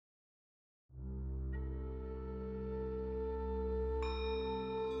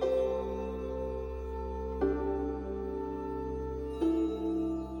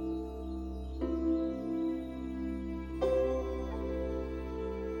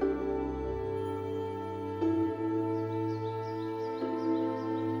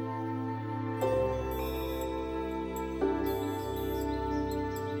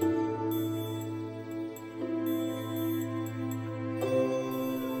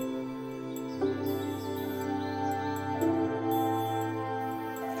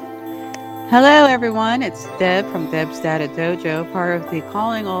Hello, everyone. It's Deb from Deb's Data Dojo, part of the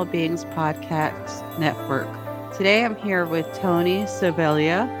Calling All Beings podcast network. Today, I'm here with Tony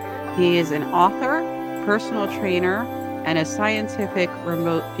Sibelia. He is an author, personal trainer, and a scientific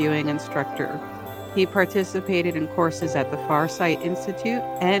remote viewing instructor. He participated in courses at the Farsight Institute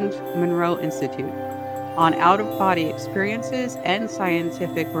and Monroe Institute on out of body experiences and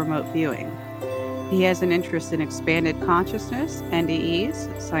scientific remote viewing. He has an interest in expanded consciousness,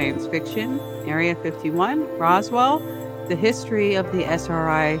 NDEs, science fiction, Area 51, Roswell, the history of the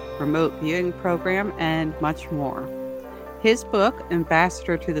SRI remote viewing program, and much more. His book,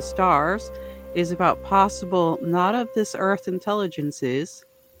 Ambassador to the Stars, is about possible not of this earth intelligences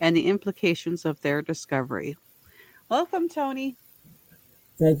and the implications of their discovery. Welcome, Tony.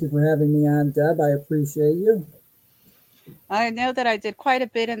 Thank you for having me on, Deb. I appreciate you. I know that I did quite a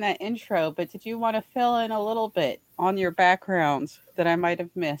bit in that intro, but did you want to fill in a little bit on your background that I might have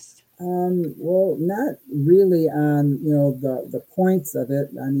missed? Well, not really on the points of it.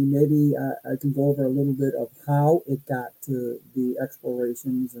 I mean, maybe I can go over a little bit of how it got to the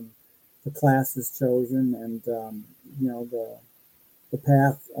explorations and the classes chosen, and the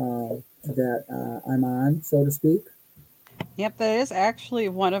path that I'm on, so to speak. Yep, that is actually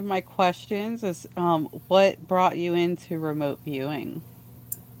one of my questions is what brought you into remote viewing?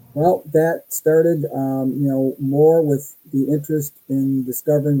 Well, that started, more with the interest in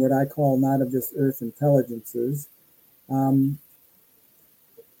discovering what I call not of this earth intelligences. Um,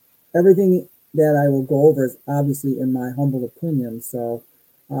 Everything that I will go over is obviously in my humble opinion. So,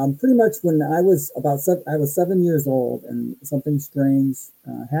 pretty much when I was I was 7 years old, and something strange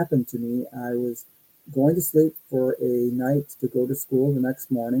happened to me. I was going to sleep for a night to go to school the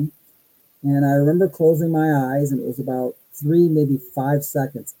next morning, and I remember closing my eyes, and it was about 3, maybe 5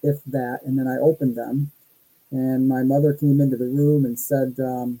 seconds, if that, and then I opened them, and my mother came into the room and said,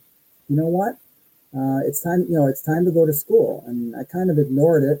 "You know what? It's time. It's time to go to school." And I kind of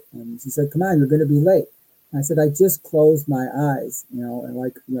ignored it, and she said, "Come on, you're going to be late." And I said, "I just closed my eyes, and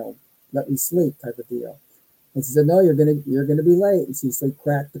let me sleep," type of deal. And she said, "No, you're gonna be late." And she said,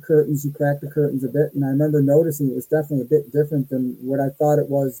 "Crack the curtains." She cracked the curtains a bit, and I remember noticing it was definitely a bit different than what I thought it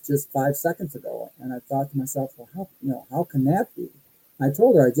was just 5 seconds ago. And I thought to myself, "Well, how can that be?" I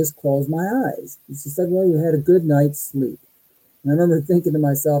told her I just closed my eyes, and she said, "Well, you had a good night's sleep." And I remember thinking to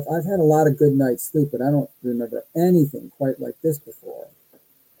myself, I've had a lot of good night's sleep, but I don't remember anything quite like this before.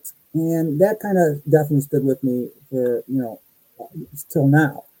 And that kind of definitely stood with me for, till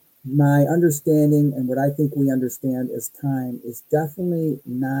now. My understanding and what I think we understand as time is definitely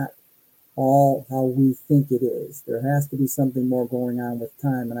not all how we think it is. There has to be something more going on with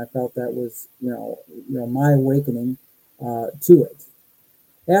time, and I felt that was, my awakening to it.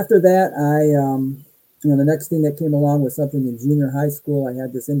 After that, the next thing that came along was something in junior high school. I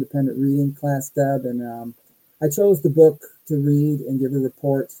had this independent reading class, Deb, and I chose the book to read and give a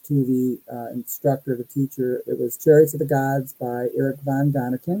report to the instructor, the teacher. It was Chariots of the Gods by Eric von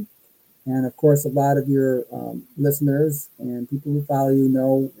Daniken. And of course, a lot of your listeners and people who follow you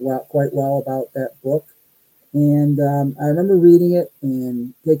know quite well about that book. And I remember reading it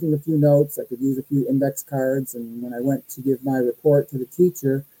and taking a few notes. I could use a few index cards. And when I went to give my report to the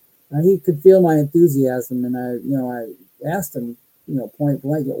teacher, he could feel my enthusiasm. And I asked him, point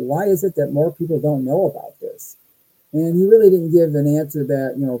blank, why is it that more people don't know about this? And he really didn't give an answer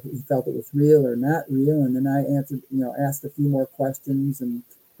that, he felt it was real or not real. And then I answered, asked a few more questions. And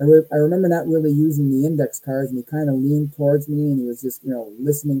I remember not really using the index cards. And he kind of leaned towards me, and he was just,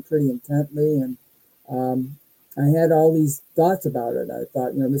 listening pretty intently. And um, I had all these thoughts about it. I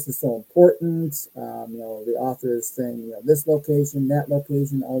thought, this is so important. The author is saying, this location, that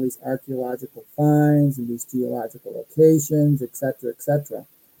location, all these archaeological finds and these geological locations, et cetera, et cetera.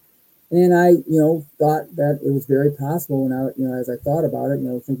 And I, thought that it was very possible. And as I thought about it,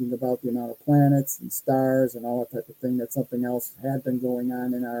 thinking about the amount of planets and stars and all that type of thing, that something else had been going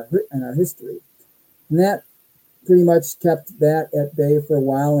on in our history. And that pretty much kept that at bay for a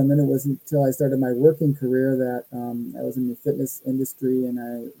while. And then it wasn't until I started my working career that I was in the fitness industry, and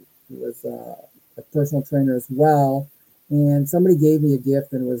I was a personal trainer as well. And somebody gave me a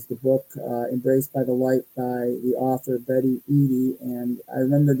gift, and it was the book Embraced by the Light by the author Betty Eadie. And I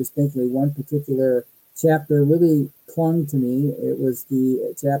remember distinctly one particular chapter really clung to me. It was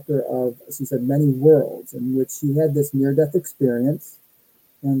the chapter of, she said, many worlds, in which she had this near-death experience,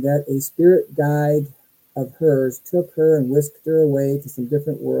 and that a spirit guide of hers took her and whisked her away to some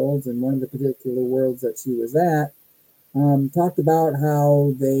different worlds. And one of the particular worlds that she was at talked about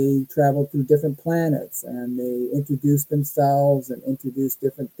how they traveled through different planets, and they introduced themselves and introduced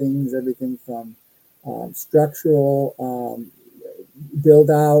different things, everything from structural build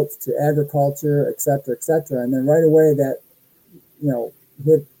outs to agriculture, et cetera, et cetera. And then right away that,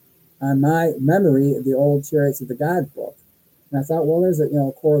 hit on my memory of the old Chariots of the God book. And I thought, well, there's a,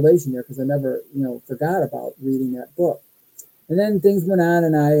 correlation there because I never, forgot about reading that book. And then things went on,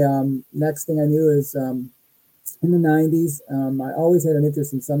 and next thing I knew is in the 90s, I always had an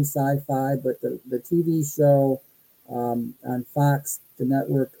interest in some sci-fi, but the TV show on Fox, the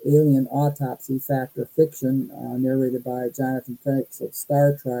network Alien Autopsy, Fact or Fiction, narrated by Jonathan Frakes of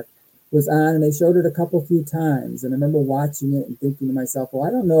Star Trek, was on, and they showed it a few times. And I remember watching it and thinking to myself, well,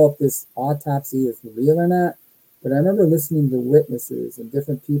 I don't know if this autopsy is real or not, but I remember listening to witnesses and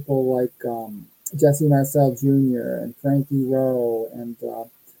different people like Jesse Marcel Jr. and Frankie Rowe and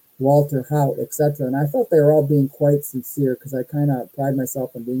Walter Haut, etc. And I felt they were all being quite sincere because I kind of pride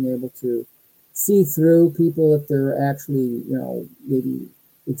myself on being able to see through people if they're actually, maybe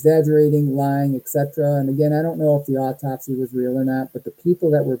exaggerating, lying, etc. And again, I don't know if the autopsy was real or not, but the people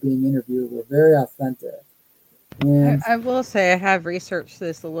that were being interviewed were very authentic. And I will say I have researched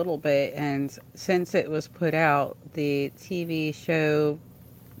this a little bit, and since it was put out, the TV show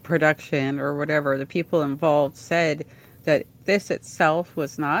production or whatever, the people involved said that this itself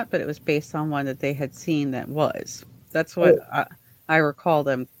was not, but it was based on one that they had seen that was. That's what oh, I recall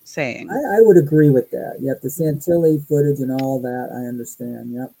them saying. I would agree with that. Yep, the Santilli footage and all that, I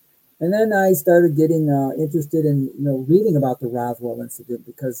understand. Yep. And then I started getting interested in, reading about the Roswell incident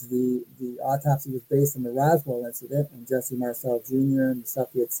because the autopsy was based on the Roswell incident and Jesse Marcel Jr. and the stuff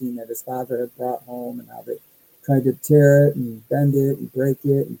he had seen that his father had brought home and how they tried to tear it and bend it and break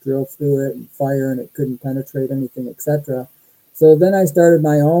it and drill through it and fire and it couldn't penetrate anything, etc. So then I started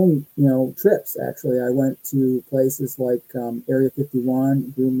my own, trips. Actually, I went to places like Area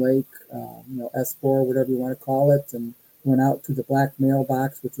 51, Groom Lake, S4, whatever you want to call it, and went out to the black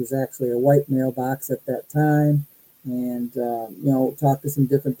mailbox, which was actually a white mailbox at that time, and talked to some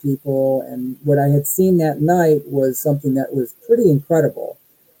different people. And what I had seen that night was something that was pretty incredible.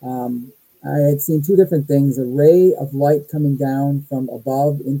 Um, I had seen two different things: a ray of light coming down from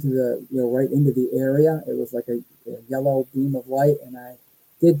above into the, right into the area. It was like a yellow beam of light, and I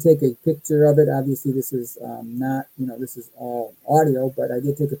did take a picture of it. Obviously, this is not, this is all audio, but I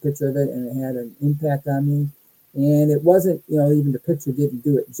did take a picture of it, and it had an impact on me. And it wasn't, even the picture didn't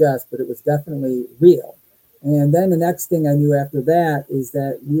do it just, but it was definitely real. And then the next thing I knew after that is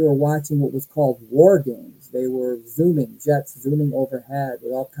that we were watching what was called war games. They were jets zooming overhead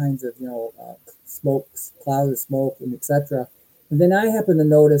with all kinds of, smoke, clouds of smoke, and etc. And then I happened to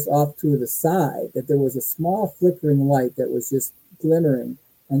notice off to the side that there was a small flickering light that was just glimmering.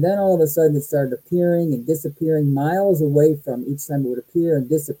 And then all of a sudden it started appearing and disappearing miles away from each time it would appear and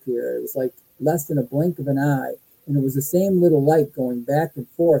disappear. It was like less than a blink of an eye. And it was the same little light going back and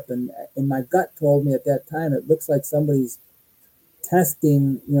forth. And my gut told me at that time, it looks like somebody's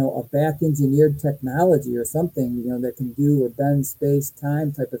testing, a back engineered technology or something, that can do a bend space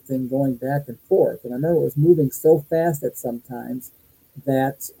time type of thing going back and forth. And I remember it was moving so fast at some times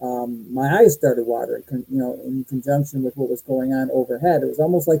that my eyes started watering, in conjunction with what was going on overhead. It was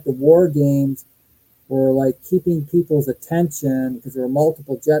almost like the war games were like keeping people's attention because there were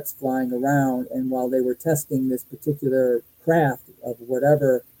multiple jets flying around. And while they were testing this particular craft of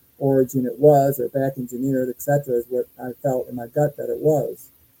whatever origin it was or back engineered, etc., is what I felt in my gut that it was.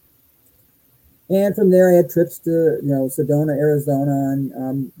 And from there, I had trips to, Sedona, Arizona,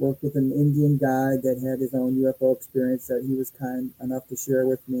 and worked with an Indian guide that had his own UFO experience that he was kind enough to share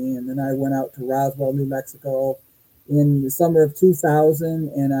with me. And then I went out to Roswell, New Mexico in the summer of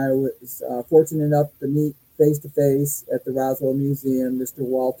 2000, and I was fortunate enough to meet face-to-face at the Roswell Museum Mr.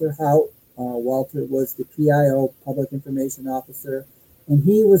 Walter Haut. Walter was the PIO, Public Information Officer, and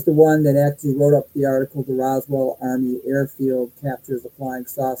he was the one that actually wrote up the article, The Roswell Army Airfield Captures a Flying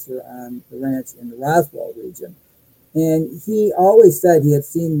Saucer on the Ranch in the Roswell region. And he always said he had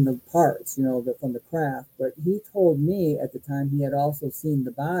seen the parts, from the craft, but he told me at the time he had also seen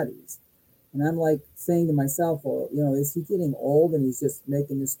the bodies. And I'm like saying to myself, well, is he getting old and he's just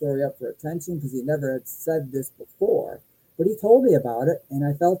making this story up for attention because he never had said this before? But he told me about it, and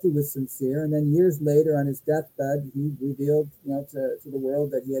I felt he was sincere. And then years later, on his deathbed, he revealed, to the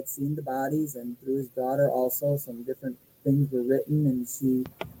world that he had seen the bodies, and through his daughter also, some different things were written, and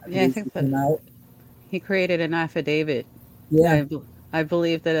I Yeah, I believe she think that came out. he created an affidavit. Yeah, I, I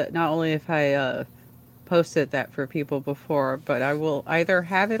believe that not only if I posted that for people before, but I will either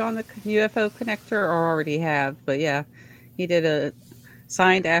have it on the UFO connector or already have. But yeah, he did a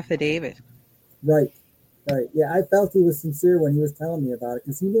signed affidavit. right. Right. Yeah, I felt he was sincere when he was telling me about it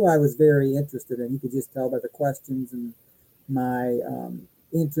because he knew I was very interested, and he could just tell by the questions and my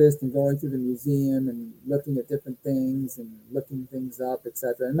interest in going through the museum and looking at different things and looking things up,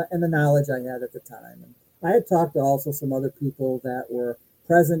 etc., and the knowledge I had at the time. And I had talked to also some other people that were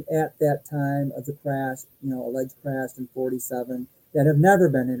present at that time of the crash, alleged crash in 47, that have never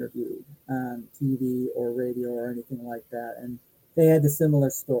been interviewed on TV or radio or anything like that. And they had a similar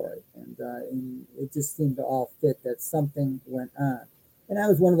story. And it just seemed to all fit that something went on. And I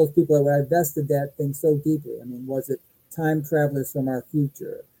was one of those people that I vested that thing so deeply. I mean, was it time travelers from our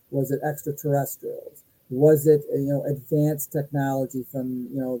future? Was it extraterrestrials? Was it advanced technology from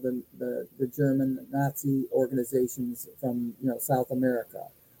the German Nazi organizations from South America?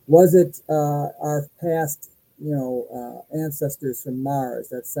 Was it our past ancestors from Mars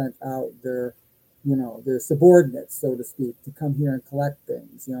that sent out their subordinates, so to speak, to come here and collect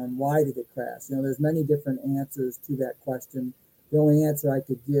things? And why did it crash? There's many different answers to that question. The only answer I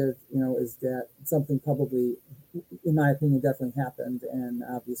could give, is that something probably, in my opinion, definitely happened, and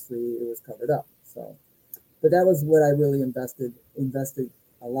obviously it was covered up. So, but that was what I really invested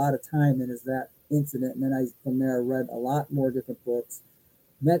a lot of time in, is that incident. And then from there, read a lot more different books,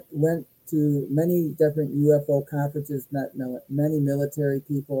 went to many different UFO conferences, met many military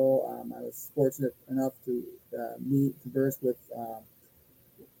people. I was fortunate enough to converse with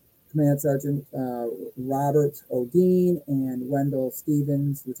Command Sergeant Robert O'Dean and Wendell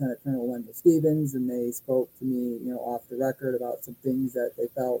Stevens, Lieutenant Colonel Wendell Stevens, and they spoke to me, off the record about some things that they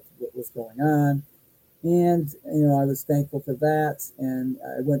felt what was going on. And, I was thankful for that. And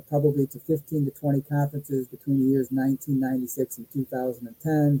I went probably to 15 to 20 conferences between the years 1996 and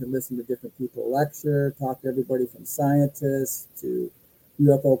 2010 to listen to different people lecture, talk to everybody from scientists to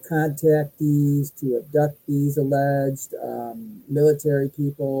UFO contactees to abductees alleged, military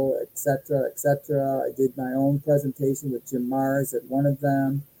people, etc., etc. I did my own presentation with Jim Mars at one of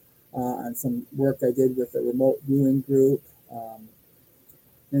them on some work I did with a remote viewing group.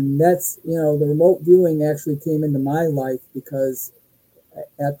 And that's, the remote viewing actually came into my life because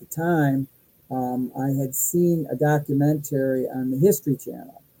at the time I had seen a documentary on the History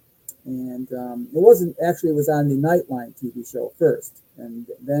Channel. And it was on the Nightline TV show first. And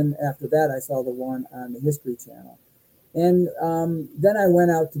then after that, I saw the one on the History Channel. And then I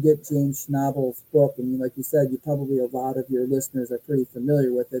went out to get James Schnabel's book. And like you said, a lot of your listeners are pretty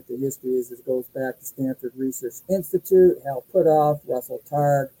familiar with it. The history it goes back to Stanford Research Institute, Hal Puthoff, Russell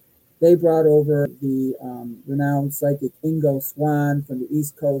Targ. They brought over the renowned psychic Ingo Swann from the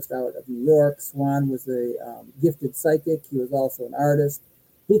East Coast out of New York. Swann was a gifted psychic. He was also an artist.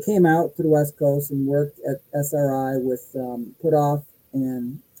 He came out to the West Coast and worked at SRI with Puthoff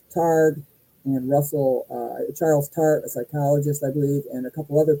and Targ and Charles Tart, a psychologist, I believe, and a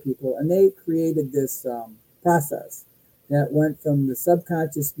couple other people. And they created this process that went from the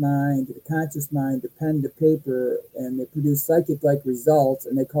subconscious mind to the conscious mind to pen to paper, and they produced psychic-like results,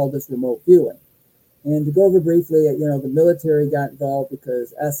 and they called this remote viewing. And to go over briefly, the military got involved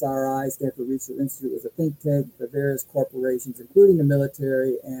because SRI, Stanford Research Institute, was a think tank for various corporations, including the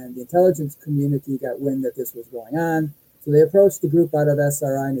military, and the intelligence community got wind that this was going on. So they approached the group out of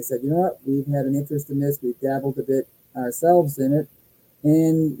SRI and they said, we've had an interest in this. We've dabbled a bit ourselves in it.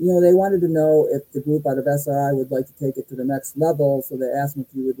 And, they wanted to know if the group out of SRI would like to take it to the next level. So they asked them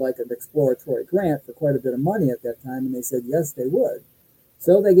if you would like an exploratory grant for quite a bit of money at that time. And they said, yes, they would.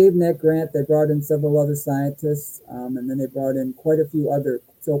 So they gave them that grant. They brought in several other scientists, and then they brought in quite a few other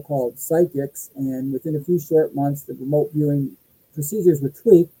so-called psychics. And within a few short months, the remote viewing procedures were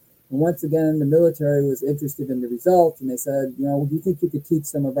tweaked. And once again, the military was interested in the results, and they said, do you think you could teach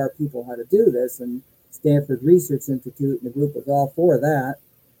some of our people how to do this? And Stanford Research Institute and the group was all for that.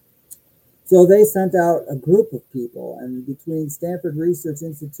 So they sent out a group of people, and between Stanford Research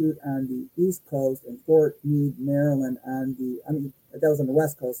Institute on the East Coast and Fort Meade, Maryland that was on the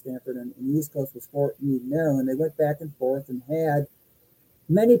West Coast, Stanford, and the East Coast was Fort Meade, Maryland. They went back and forth and had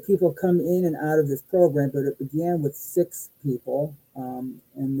many people come in and out of this program, but it began with 6 people,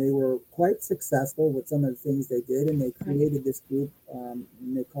 and they were quite successful with some of the things they did, and they created this group, and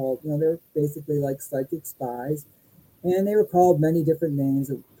they called, they're basically like psychic spies, and they were called many different names: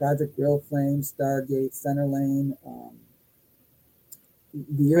 Project Real Flame, Stargate, Centerlane.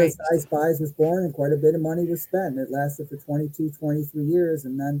 The year of Sci Spies was born, and quite a bit of money was spent. It lasted for 22, 23 years,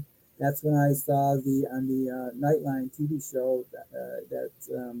 and then that's when I saw on the Nightline TV show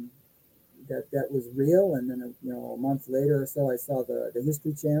that was real. And then a month later or so, I saw the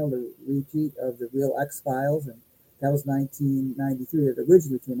History Channel, the repeat of the Real X-Files, and that was 1993. It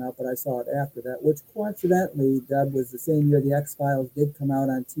originally came out, but I saw it after that, which coincidentally, Deb, was the same year the X-Files did come out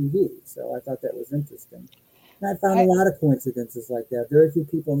on TV. So I thought that was interesting. And I found a lot of coincidences like that. Very few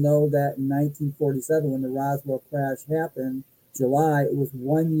people know that in 1947, when the Roswell crash happened, July, it was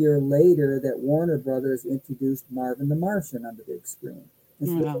 1 year later that Warner Brothers introduced Marvin the Martian on the big screen. And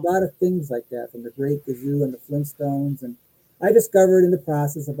so there's Wow. a lot of things like that, from the Great Gazoo and the Flintstones. And I discovered in the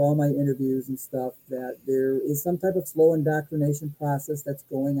process of all my interviews and stuff that there is some type of slow indoctrination process that's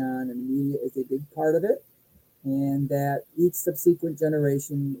going on, and the media is a big part of it, and that each subsequent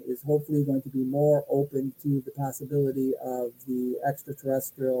generation is hopefully going to be more open to the possibility of the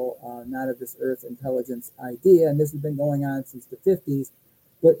extraterrestrial, not of this earth intelligence idea. And this has been going on since the 50s,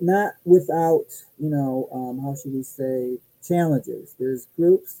 but not without, how should we say, challenges. There's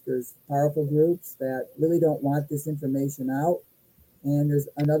powerful groups that really don't want this information out, and there's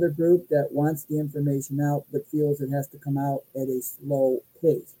another group that wants the information out but feels it has to come out at a slow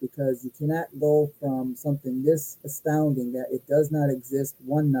pace, because you cannot go from something this astounding that it does not exist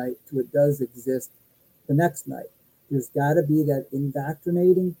one night to it does exist the next night. There's got to be that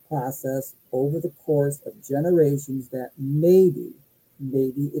indoctrinating process over the course of generations that maybe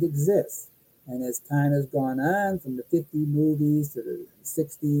it exists. And as time has gone on, from the 50 movies to the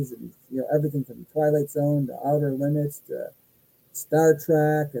 60s, and everything from Twilight Zone to Outer Limits to Star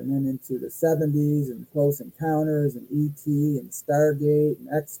Trek, and then into the 70s and Close Encounters and E.T. and Stargate and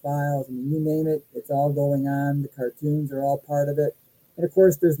X-Files. I mean, you name it, it's all going on. The cartoons are all part of it. And of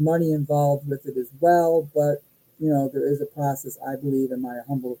course, there's money involved with it as well. But, there is a process, I believe, in my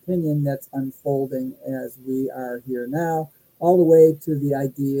humble opinion, that's unfolding as we are here now, all the way to the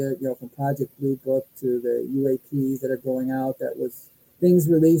idea, from Project Blue Book to the UAPs that are going out. That was things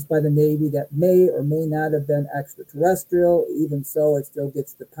released by the Navy that may or may not have been extraterrestrial. Even so, it still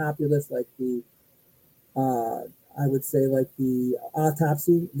gets the populace, like I would say, like the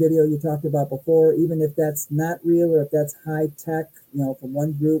autopsy video you talked about before. Even if that's not real, or if that's high tech, from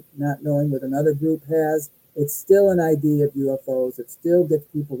one group not knowing what another group has, it's still an idea of UFOs. It still gets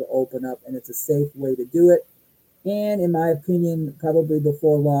people to open up, and it's a safe way to do it. And in my opinion, probably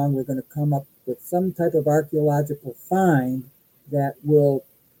before long, we're going to come up with some type of archaeological find that will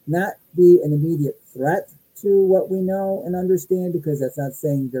not be an immediate threat to what we know and understand, because that's not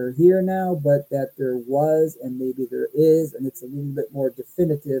saying they're here now, but that there was and maybe there is, and it's a little bit more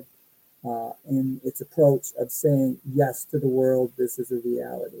definitive in its approach of saying yes to the world. This is a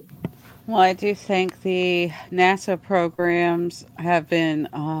reality. Well, I do think the NASA programs have been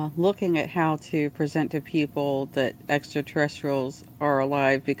looking at how to present to people that extraterrestrials are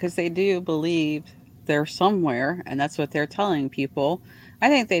alive, because they do believe they're somewhere, and that's what they're telling people. I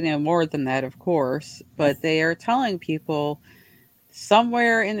think they know more than that, of course, but they are telling people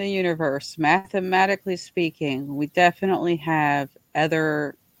somewhere in the universe, mathematically speaking, we definitely have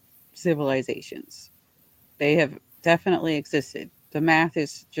other civilizations. They have definitely existed. The math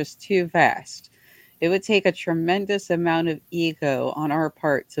is just too vast. It would take a tremendous amount of ego on our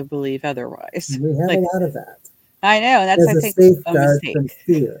part to believe otherwise. And we have a Like, lot of that I know, that's, as I a think, a safeguard from mistake.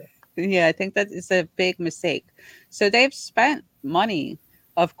 fear. Yeah, I think that is a big mistake. So they've spent money,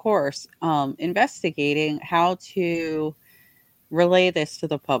 of course, investigating how to relay this to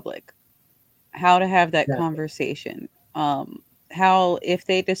the public, how to have that Exactly. conversation, how, if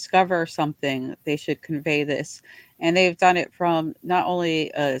they discover something, they should convey this. And they've done it from not only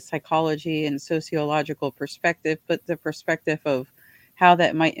a psychology and sociological perspective, but the perspective of how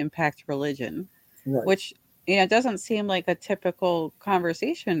that might impact religion, Right. which, doesn't seem like a typical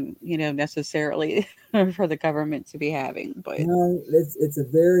conversation, necessarily for the government to be having. But No, it's a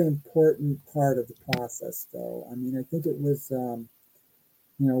very important part of the process, though. I mean, I think it was,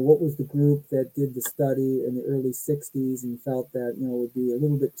 what was the group that did the study in the early 60s and felt that, it would be a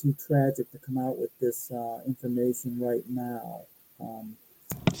little bit too tragic to come out with this information right now. Um,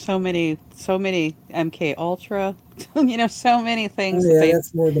 so many MK Ultra, so many oh, things that yeah, they've.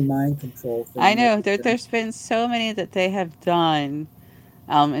 that's more the mind control I thing that know they've been. there's been so many that they have done,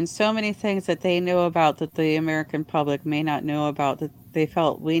 and so many things that they know about that the American public may not know about, that they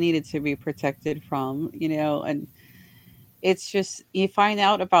felt we needed to be protected from, and it's just, you find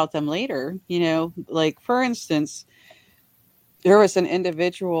out about them later, like, for instance, there was an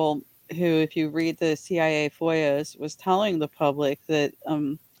individual who, if you read the CIA FOIAs, was telling the public that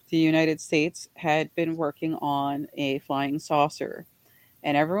the United States had been working on a flying saucer,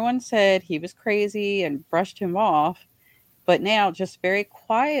 and everyone said he was crazy and brushed him off. But now, just very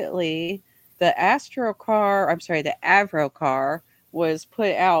quietly, the Astro car, I'm sorry, the Avro car was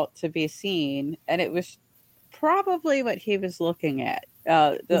put out to be seen, and it was probably what he was looking at.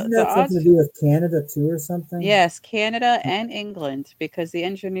 The Isn't the that something to odds, do with Canada too, or something? yes, Canada and England, because the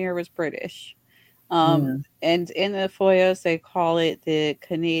engineer was British. Yeah, And in the FOIAs, they call it the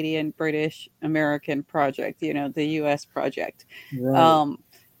Canadian British American project, the U.S. project. right. Um,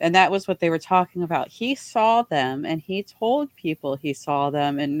 And that was what they were talking about. He saw them and he told people he saw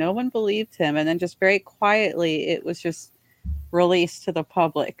them, and no one believed him. And then just very quietly, it was just released to the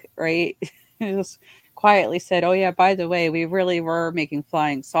public, right? It just quietly said, "Oh yeah, by the way, we really were making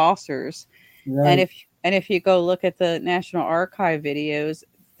flying saucers." And Right. if you go look at the National Archive videos,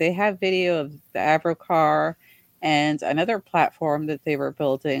 they have video of the Avrocar and another platform that they were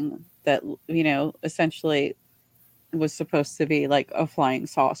building that, essentially was supposed to be like a flying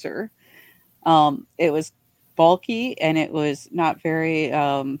saucer. It was bulky and it was not very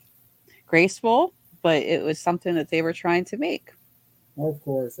graceful, but it was something that they were trying to make. Of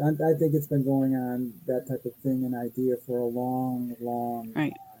course. I think it's been going on, that type of thing, an idea, for a long, long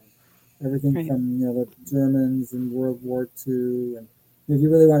Right, time. Everything right, from, the Germans in World War II. And if you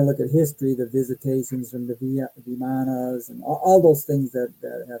really want to look at history, the visitations from the Vimanas and all those things that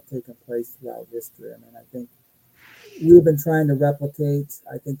have taken place throughout history. I mean, I think we've been trying to replicate.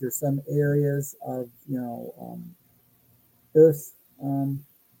 I think there's some areas of, Earth,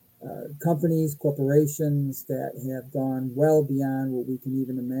 companies, corporations that have gone well beyond what we can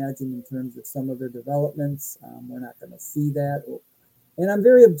even imagine in terms of some of their developments. We're not going to see that. And I'm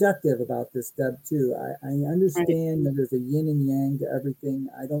very objective about this, Deb, too. I right. understand that there's a yin and yang to everything.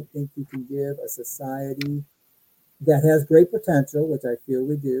 I don't think you can give a society that has great potential, which I feel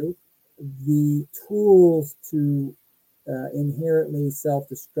we do, the tools to inherently self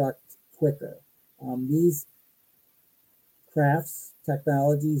destruct quicker. These crafts,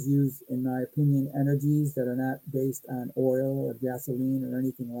 technologies use, in my opinion, energies that are not based on oil or gasoline or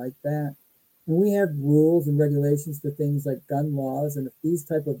anything like that. And we have rules and regulations for things like gun laws. And if these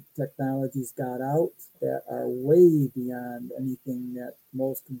type of technologies got out that are way beyond anything that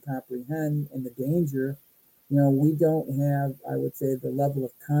most can comprehend, and the danger, we don't have, I would say, the level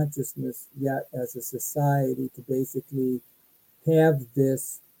of consciousness yet as a society to basically have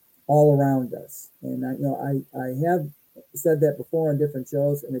this all around us. And I have said that before on different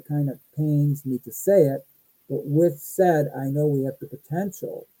shows, and it kind of pains me to say it. But with said, I know we have the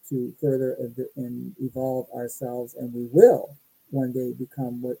potential to further and evolve ourselves, and we will one day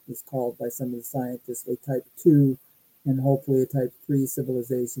become what is called by some of the scientists a type 2 and hopefully a type 3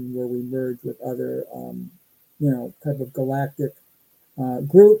 civilization, where we merge with other, type of galactic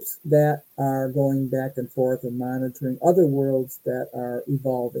groups that are going back and forth and monitoring other worlds that are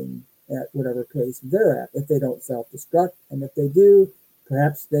evolving at whatever pace they're at, if they don't self-destruct. And if they do,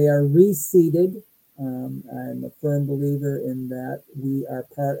 perhaps they are reseeded. I'm a firm believer in that we are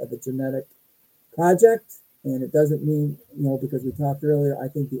part of a genetic project. And it doesn't mean, because we talked earlier, I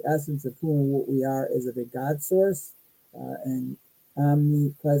think the essence of who and what we are is of a God source, and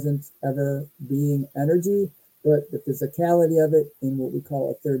omnipresent, ever being energy. But the physicality of it, in what we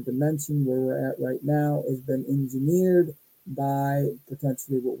call a third dimension, where we're at right now, has been engineered by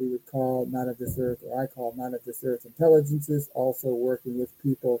potentially what we would call not of this earth, or I call not of this earth intelligences, also working with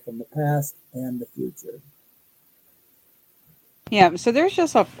people from the past and the future. Yeah, so there's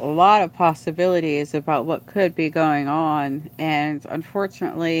just a lot of possibilities about what could be going on. And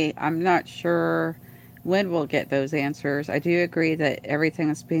unfortunately, I'm not sure when we'll get those answers. I do agree that everything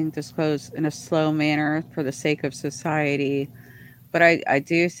is being disclosed in a slow manner for the sake of society. But I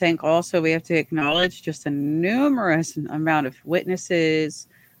do think also we have to acknowledge just a numerous amount of witnesses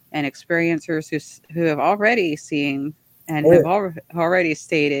and experiencers who have already seen and Oh have yeah. already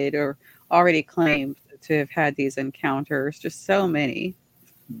stated or already claimed to have had these encounters. Just so many.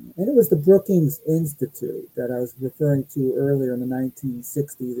 And it was the Brookings Institute that I was referring to earlier in the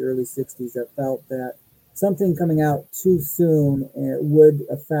 1960s, early 60s, that felt that something coming out too soon would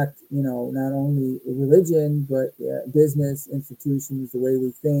affect, not only religion, but business, institutions, the way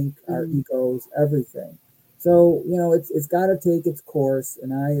we think, our Mhm. egos, everything. So, it's got to take its course,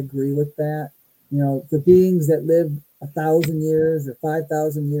 and I agree with that. The beings that live 1,000 years or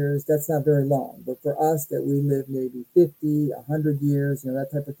 5,000 years, that's not very long. But for us, that we live maybe 50, 100 years,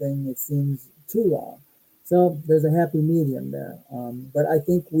 that type of thing, it seems too long. So there's a happy medium there. But I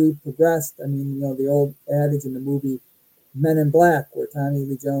think we've progressed. I mean, the old adage in the movie Men in Black, where Tommy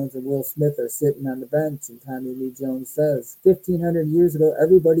Lee Jones and Will Smith are sitting on the bench, and Tommy Lee Jones says, 1,500 years ago,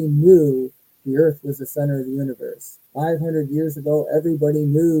 everybody knew the Earth was the center of the universe. 500 years ago, everybody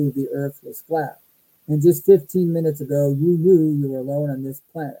knew the Earth was flat. And just 15 minutes ago, you knew you were alone on this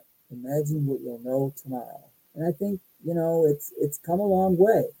planet. Imagine what you'll know tomorrow. And I think, it's come a long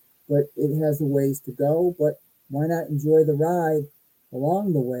way, but it has a ways to go. But why not enjoy the ride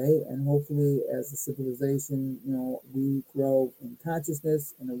along the way? And hopefully, as a civilization, we grow in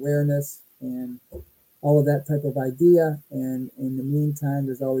consciousness and awareness and all of that type of idea. And in the meantime,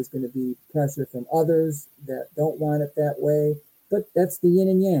 there's always going to be pressure from others that don't want it that way. but that's the yin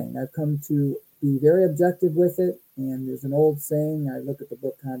and yang. I've come to be very objective with it. And there's an old saying, I look at the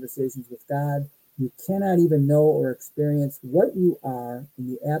book Conversations with God. You cannot even know or experience what you are in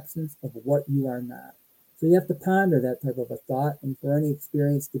the absence of what you are not. So you have to ponder that type of a thought. And for any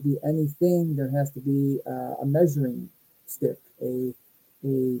experience to be anything, there has to be a measuring stick, a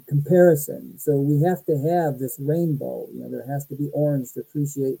comparison. So we have to have this rainbow. There has to be orange to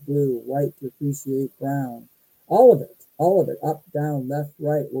appreciate blue, white to appreciate brown. All of it, up, down, left,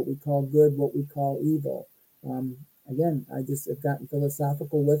 right, what we call good, what we call evil. Again, I just have gotten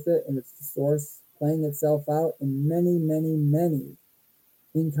philosophical with it, and it's the source playing itself out in many, many, many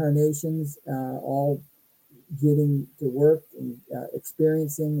incarnations, all getting to work and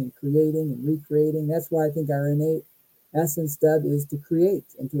experiencing and creating and recreating. That's why I think our innate essence, Deb, is to create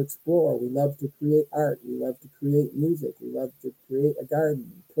and to explore. We love to create art. We love to create music. We love to create a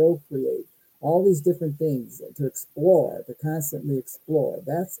garden, procreate, all these different things, to explore, to constantly explore.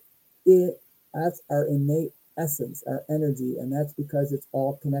 That's it. That's our innate essence, our energy, and that's because it's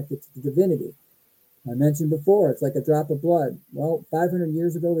all connected to the divinity. I mentioned before, it's like a drop of blood. Well, 500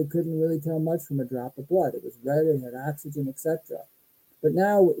 years ago, we couldn't really tell much from a drop of blood. It was red, it had oxygen, etc. But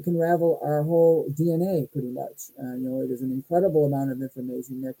now we can unravel our whole DNA pretty much. There's an incredible amount of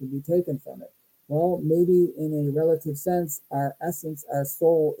information that can be taken from it. Well, maybe in a relative sense, our essence, our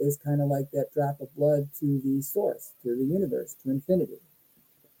soul is kind of like that drop of blood to the source, to the universe, to infinity.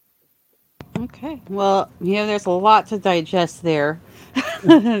 Okay. Well, there's a lot to digest there.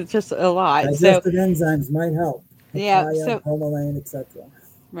 Just a lot. So, Digestive enzymes might help. yeah. Papaya, So, bromelain, etc.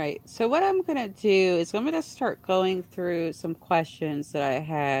 right. So, what I'm going to do is I'm going to start going through some questions that I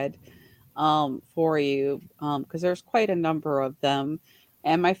had for you because there's quite a number of them.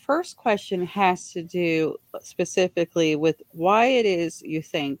 And my first question has to do specifically with why it is you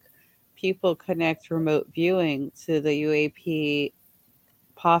think people connect remote viewing to the UAP,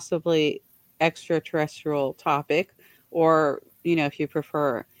 possibly extraterrestrial topic, or, if you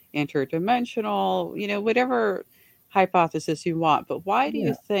prefer interdimensional, whatever hypothesis you want. But why do you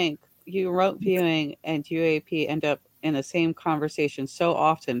Yeah. think remote viewing and UAP end up in the same conversation so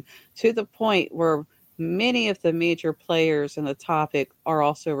often, to the point where many of the major players in the topic are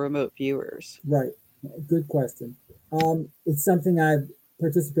also remote viewers? Right. Good question. It's something I've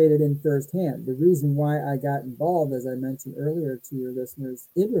participated in firsthand. The reason why I got involved, as I mentioned earlier to your listeners,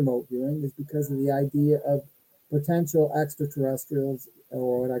 in remote viewing is because of the idea of potential extraterrestrials,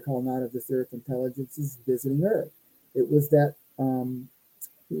 or what I call not of this earth intelligences, visiting Earth. It was that the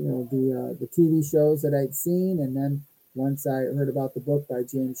TV shows that I'd seen, and then once I heard about the book by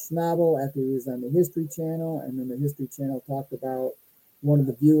James Schnabel after he was on the History Channel, and then the History Channel talked about one of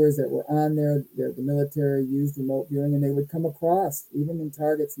the viewers that were on there, the military used remote viewing, and they would come across, even in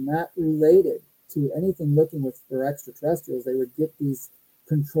targets not related to anything looking for extraterrestrials, they would get these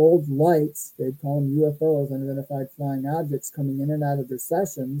controlled lights, they'd call them UFOs, unidentified flying objects, coming in and out of their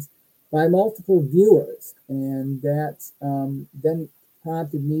sessions by multiple viewers. And that then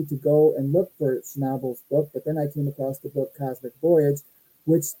prompted me to go and look for Schnabel's book, but then I came across the book Cosmic Voyage,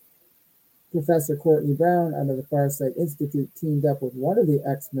 which Professor Courtney Brown out of the Farsight Institute teamed up with one of the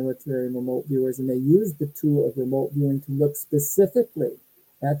ex-military remote viewers, and they used the tool of remote viewing to look specifically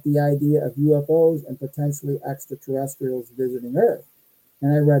at the idea of UFOs and potentially extraterrestrials visiting Earth.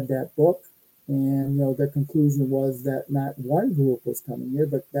 And I read that book, and their conclusion was that not one group was coming here,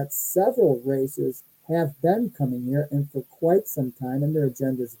 but that several races have been coming here and for quite some time, and their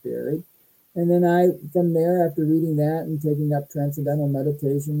agendas varied. And then from there, after reading that and taking up transcendental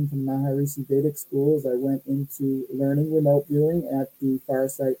meditation from Maharishi Vedic schools, I went into learning remote viewing at the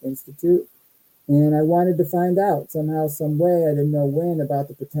Farsight Institute. And I wanted to find out somehow, some way, I didn't know when, about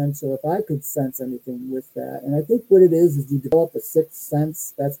the potential if I could sense anything with that. And I think what it is you develop a sixth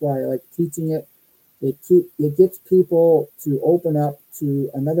sense. That's why I like teaching it. It gets people to open up to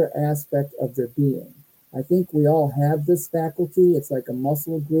another aspect of their being. I think we all have this faculty. It's like a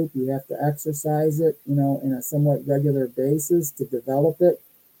muscle group. You have to exercise it, in a somewhat regular basis to develop it.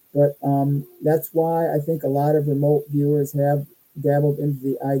 But that's why I think a lot of remote viewers have dabbled into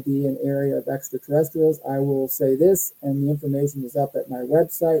the idea and area of extraterrestrials. I will say this, and the information is up at my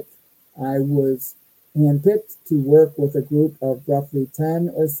website. I was handpicked to work with a group of roughly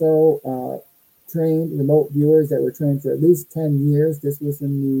 10 or so trained remote viewers that were trained for at least 10 years. This was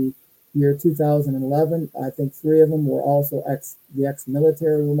in the year 2011. I think 3 of them were also the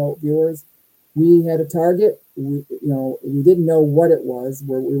ex-military remote viewers. We had a target. We didn't know what it was.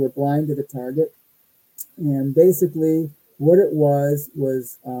 We were blind to the target. And basically what it was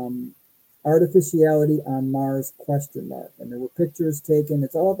artificiality on Mars, question mark. And there were pictures taken.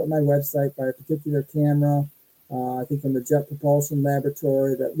 It's all up at my website by a particular camera I think from the Jet Propulsion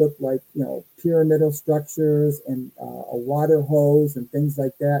Laboratory that looked like, pyramidal structures and a water hose and things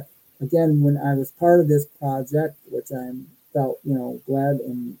like that. Again, when I was part of this project, which I felt, glad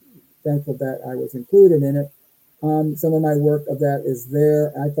and thankful that I was included in it, some of my work of that is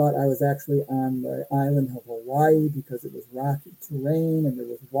there. I thought I was actually on the island of Hawaii because it was rocky terrain and there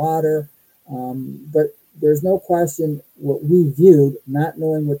was water. But there's no question what we viewed, not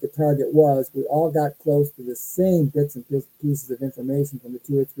knowing what the target was, we all got close to the same bits and pieces of information from the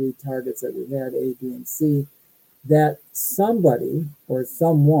 2 or 3 targets that we had, A, B, and C, that somebody or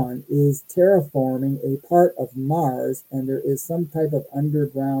someone is terraforming a part of Mars and there is some type of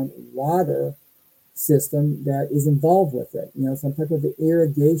underground water system that is involved with it, some type of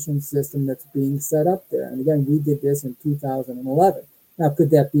irrigation system that's being set up there. And again, we did this in 2011. Now,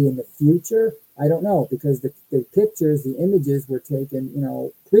 could that be in the future? I don't know, because the pictures, the images were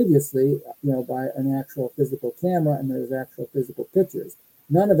taken, previously, by an actual physical camera, and there's actual physical pictures.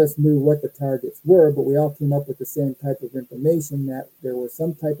 None of us knew what the targets were, but we all came up with the same type of information, that there was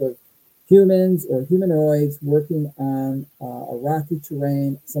some type of humans or humanoids working on a rocky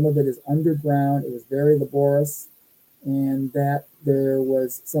terrain. Some of it is underground. It was very laborious, and that there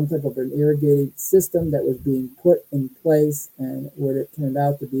was some type of an irrigated system that was being put in place. And what it turned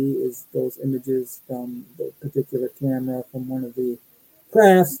out to be is those images from the particular camera from one of the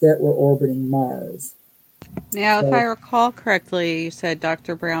crafts that were orbiting Mars. Now, if I So recall correctly, you said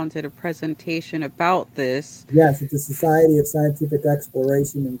Dr. Brown did a presentation about this. yes, it's a Society of Scientific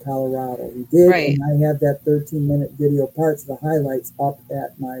Exploration in Colorado. We did, Right, and I have that 13-minute video parts, the highlights, up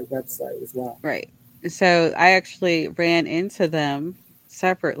at my website as well. right. So I actually ran into them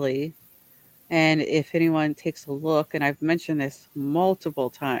separately. And if anyone takes a look, and I've mentioned this multiple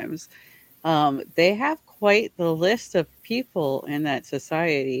times, they have quite the list of people in that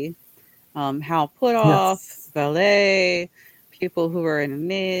society. Hal Puthoff, Yes, Ballet, people who were in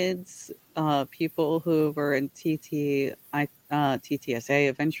NIDS, people who were in TTSA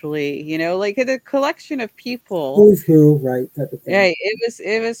eventually, like a collection of people. who's who, right, type of Yeah, thing.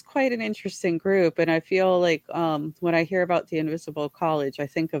 it was quite an interesting group, and I feel like when I hear about the Invisible College, I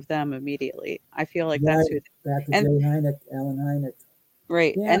think of them immediately. I feel like that's Right, who, back to Jay and Hynek, Alan Hynek.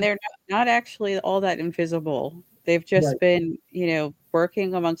 right, Yeah, and they're not actually all that invisible. They've just right, been,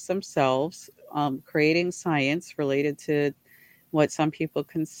 working amongst themselves, creating science related to what some people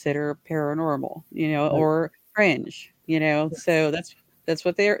consider paranormal, right. or fringe, Yes, so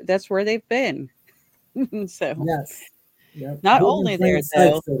that's where they've been. So yes, yep. not Hidden in only there plain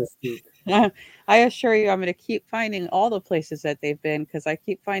sight, though, so to speak. I assure you I'm going to keep finding all the places that they've been because I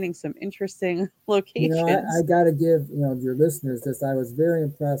keep finding some interesting I locations. got to give, your listeners this. I was very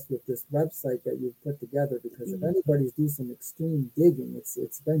impressed with this website that you've put together, because if Mhm. anybody's do some extreme digging,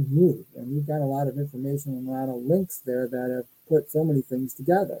 it's been you, and you've got a lot of information and a lot of links there that have put so many things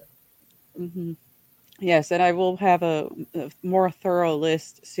together. Mhm. Yes, and I will have a more thorough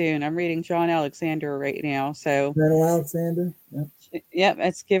list soon. I'm reading John Alexander right now, so Colonel Alexander, yep. yep,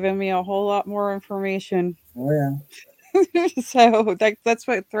 it's given me a whole lot more information. Oh yeah, So that's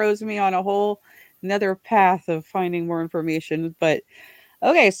what throws me on a whole another path of finding more information. But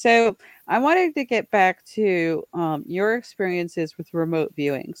okay, so I wanted to get back to your experiences with remote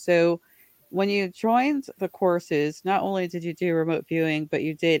viewing. So when you joined the courses, not only did you do remote viewing, but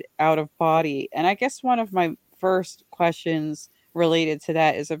you did out of body. And I guess one of my first questions related to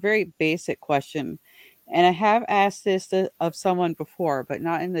that is a very basic question. And I have asked this of someone before, but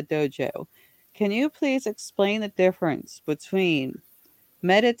not in the dojo. Can you please explain the difference between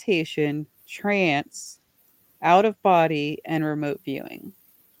meditation, trance, out of body, and remote viewing?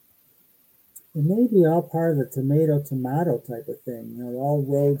 it may be all part of the tomato type of thing. All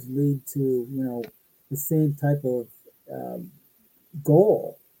roads lead to, the same type of um,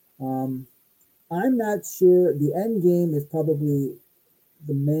 goal. Um, I'm not sure. The end game is probably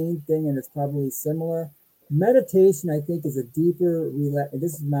the main thing, and it's probably similar. Meditation, I think, is a deeper relax.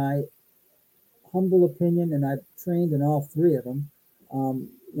 This is my humble opinion, and I've trained in all 3 of them.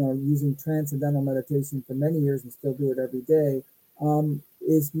 Using transcendental meditation for many years and still do it every day.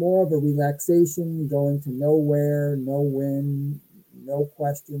 Is more of a relaxation, going to nowhere, no when, no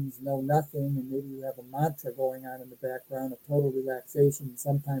questions, no nothing, and maybe you have a mantra going on in the background of total relaxation, and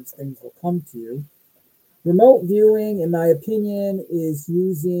sometimes things will come to you. Remote viewing, in my opinion, is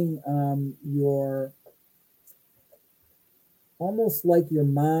using your almost like your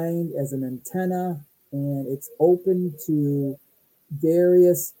mind as an antenna, and it's open to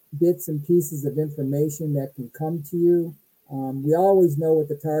various bits and pieces of information that can come to you. We always know what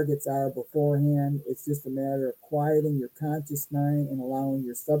the targets are beforehand. It's just a matter of quieting your conscious mind and allowing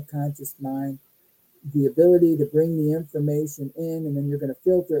your subconscious mind the ability to bring the information in, and then you're going to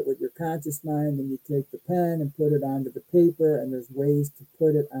filter it with your conscious mind, and you take the pen and put it onto the paper, and there's ways to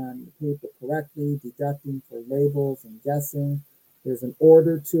put it on the paper correctly, deducting for labels and guessing. There's an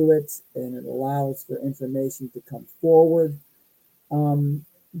order to it, and it allows for information to come forward.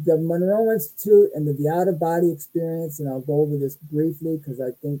 The Monroe Institute and the out-of-body experience, and I'll go over this briefly because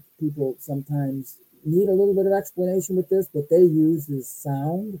I think people sometimes need a little bit of explanation with this. What they use is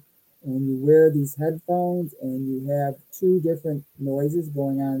sound, and you wear these headphones and you have two different noises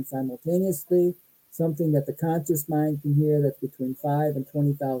going on simultaneously, something that the conscious mind can hear that's between 5 and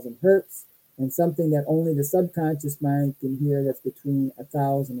 20,000 hertz, and something that only the subconscious mind can hear that's between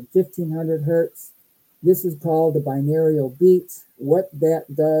 1,000 and 1,500 hertz. This is called the binaural beat. What that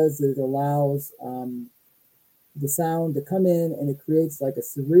does is it allows the sound to come in, and it creates like a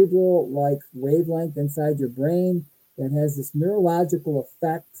cerebral like wavelength inside your brain that has this neurological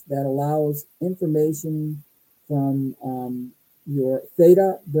effect that allows information from your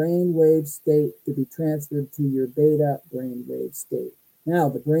theta brainwave state to be transferred to your beta brainwave state. Now,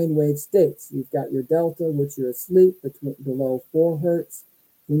 the brainwave states, you've got your delta, which you're asleep below 4 hertz.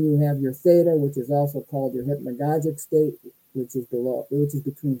 Then you have your theta, which is also called your hypnagogic state, which is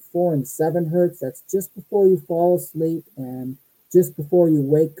between 4 and 7 hertz. That's just before you fall asleep and just before you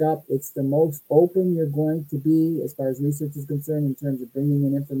wake up. It's the most open you're going to be as far as research is concerned in terms of bringing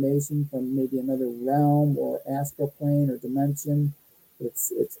in information from maybe another realm or astral plane or dimension.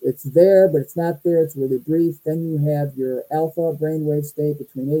 It's there, but it's not there. It's really brief. Then you have your alpha brainwave state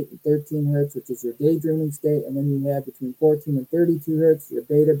between 8 and 13 hertz, which is your daydreaming state. And then you have between 14 and 32 hertz, your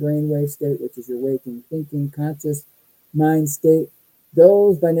beta brainwave state, which is your waking, thinking, conscious mind state.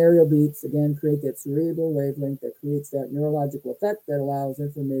 Those binaural beats, again, create that cerebral wavelength that creates that neurological effect that allows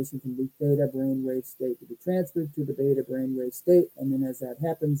information from the theta brainwave state to be transferred to the beta brainwave state. And then as that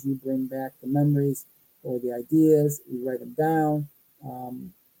happens, you bring back the memories or the ideas, you write them down.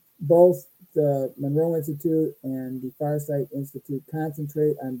 Both the Monroe Institute and the Farsight Institute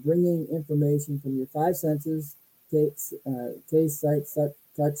concentrate on bringing information from your 5 senses, taste, sight,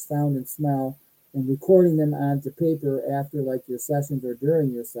 touch, sound, and smell, and recording them onto paper after like your sessions or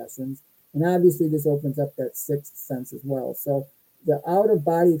during your sessions. And obviously this opens up that 6th sense as well. So the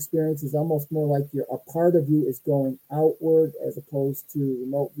out-of-body experience is almost more like a part of you is going outward as opposed to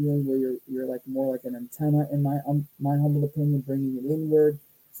remote viewing where you're like more like an antenna in my humble opinion, bringing it inward.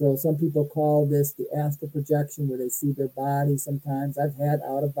 So some people call this the astral projection where they see their body sometimes. I've had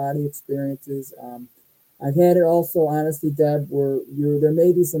out-of-body experiences. I've had it also, honestly, Deb, where there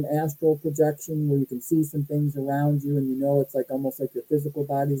may be some astral projection where you can see some things around you and you know it's like almost like your physical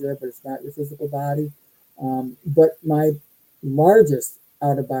body's there, but it's not your physical body. But my largest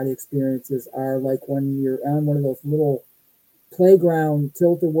out-of-body experiences are like when you're on one of those little playground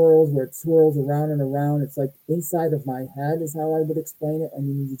tilt-a-whirls where it swirls around and around. It's like inside of my head is how I would explain it. And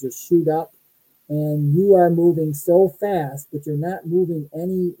then you just shoot up and you are moving so fast, but you're not moving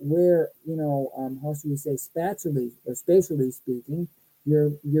anywhere, how should we say, spatially speaking.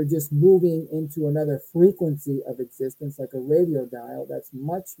 You're just moving into another frequency of existence, like a radio dial that's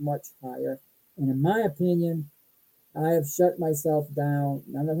much, much higher. And in my opinion, I have shut myself down.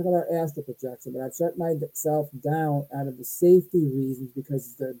 I'm not talking about astral projection, but I've shut myself down out of the safety reasons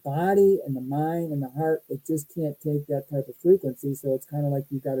because the body and the mind and the heart, it just can't take that type of frequency. So it's kind of like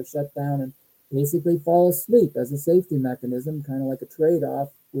you've got to shut down and basically fall asleep as a safety mechanism, kind of like a trade-off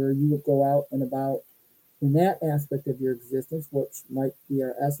where you would go out and about in that aspect of your existence, which might be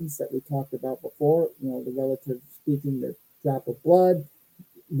our essence that we talked about before, the relative speaking, the drop of blood.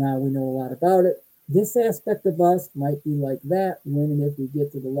 Now we know a lot about it. This aspect of us might be like that when and if we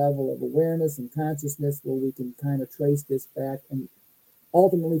get to the level of awareness and consciousness where we can kind of trace this back and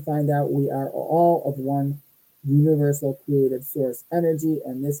ultimately find out we are all of one universal creative source energy,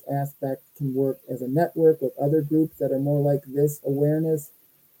 and this aspect can work as a network with other groups that are more like this awareness,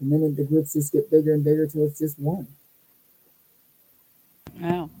 and then the groups just get bigger and bigger till it's just one.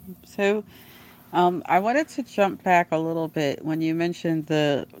 Wow. So I wanted to jump back a little bit when you mentioned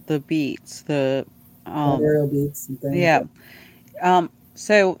the beats, the Binaural beats and things. yeah.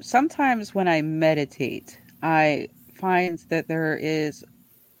 So sometimes when I meditate, I find that there is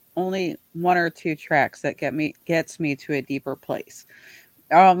only one or two tracks that gets me to a deeper place.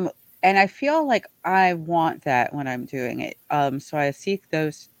 Um, and I feel like I want that when I'm doing it. So I seek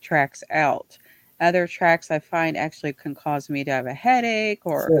those tracks out. Other tracks I find actually can cause me to have a headache,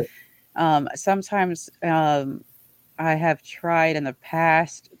 or Sure. sometimes I have tried in the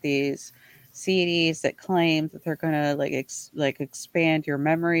past these CDs that claim that they're gonna like expand your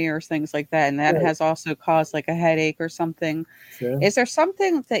memory or things like that, and that Right. has also caused like a headache or something. Sure. Is there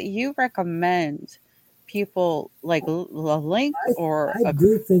something that you recommend? people like a link or I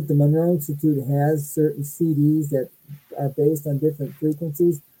do think the Monroe Institute has certain CDs that are based on different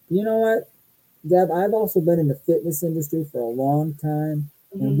frequencies. You know what, Deb? I've also been in the fitness industry for a long time,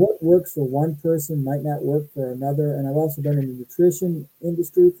 and Mhm. what works for one person might not work for another. And I've also been in the nutrition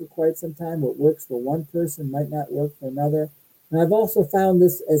industry for quite some time. What works for one person might not work for another. And I've also found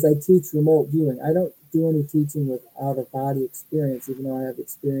this as I teach remote viewing. I don't do any teaching with out of body experience, even though I have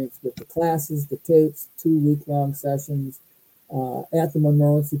experience with the classes, the tapes, 2 week long sessions at the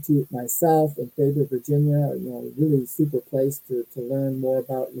Monroe Institute myself in Faber, Virginia. You know, really super place to learn more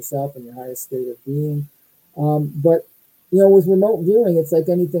about yourself and your highest state of being. But you know, with remote viewing, it's like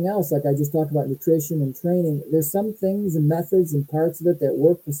anything else. Like I just talked about nutrition and training. There's some things and methods and parts of it that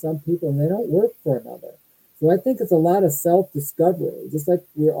work for some people and they don't work for another. So I think it's a lot of self-discovery. Just like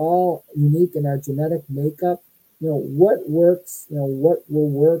we're all unique in our genetic makeup, you know, what works, you know, what will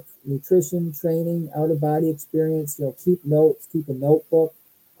work, nutrition, training, out of body experience, you know, keep notes, keep a notebook,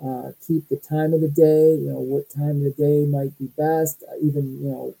 keep the time of the day, you know, what time of the day might be best, even, you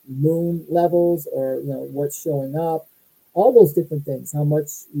know, moon levels or, you know, what's showing up, all those different things, how much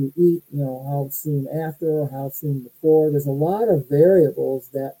you eat, you know, how soon after or how soon before. There's a lot of variables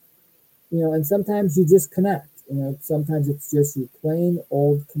that, you know, and sometimes you just connect. You know, sometimes it's just you plain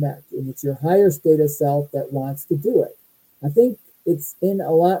old connect, and it's your higher state of self that wants to do it. I think it's in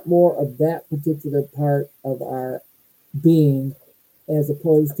a lot more of that particular part of our being as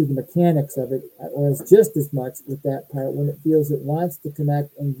opposed to the mechanics of it, or as just as much with that part when it feels it wants to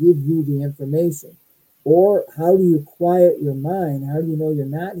connect and give you the information. Or how do you quiet your mind? How do you know you're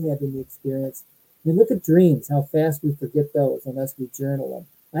not having the experience? I mean, look at dreams, how fast we forget those unless we journal them.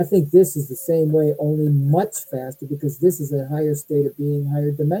 I think this is the same way, only much faster because this is a higher state of being,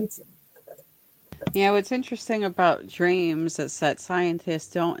 higher dimension. Yeah, what's interesting about dreams is that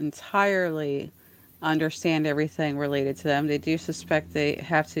scientists don't entirely understand everything related to them. They do suspect they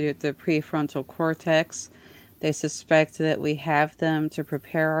have to do with the prefrontal cortex. They suspect that we have them to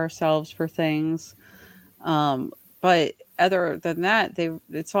prepare ourselves for things. But other than that,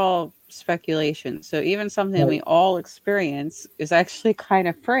 it's all speculation. So even something Right. we all experience is actually kind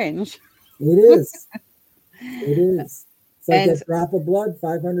of fringe. It is. It is. It's like And that drop of blood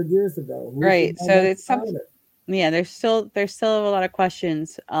 500 years ago. Who should right, know so much it's about something. it? Yeah, there's still a lot of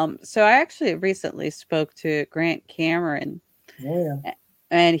questions. So I actually recently spoke to Grant Cameron, Oh, yeah.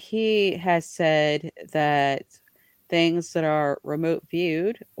 and he has said that things that are remote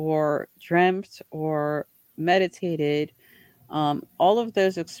viewed or dreamt or meditated, all of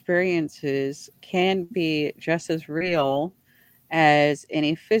those experiences can be just as real as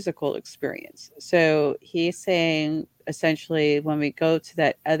any physical experience. So he's saying essentially when we go to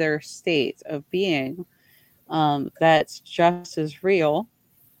that other state of being, that's just as real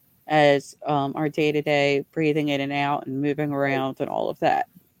as our day to day breathing in and out and moving Right. around and all of that.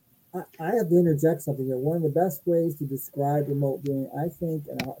 I have to interject something here. One of the best ways to describe remote viewing, I think,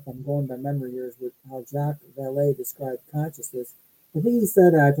 and if I'm going by memory here, is with how Jacques Vallée described consciousness. I think he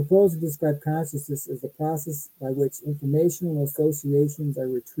said, I propose to describe consciousness as the process by which informational associations are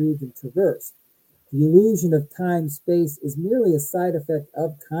retrieved and traversed. The illusion of time space is merely a side effect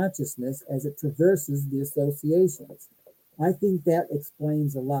of consciousness as it traverses the associations. I think that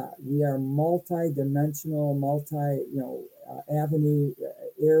explains a lot. We are multi-dimensional, avenue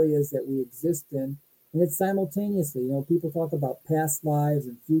areas that we exist in, and it's simultaneously. You know, people talk about past lives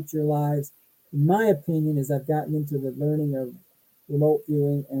and future lives. In my opinion, as I've gotten into the learning of remote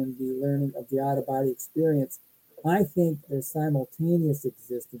viewing and the learning of the out-of-body experience, I think they're simultaneous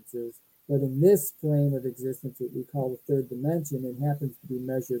existences. But in this plane of existence that we call the third dimension, it happens to be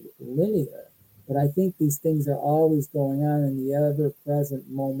measured linear. But I think these things are always going on in the ever present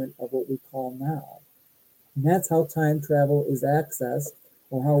moment of what we call now. And that's how time travel is accessed,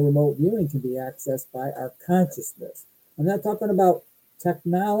 or how remote viewing can be accessed by our consciousness. I'm not talking about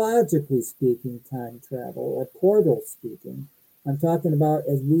technologically speaking time travel or portal speaking. I'm talking about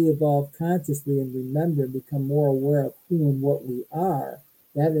as we evolve consciously and remember and become more aware of who and what we are,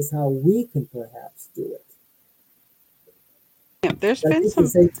 that is how we can perhaps do it. Yeah, there's I been think they some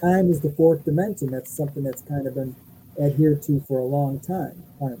say time is the fourth dimension. That's something that's kind of been adhered to for a long time,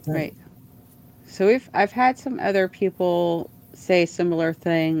 pun intended. right. So I've had some other people say similar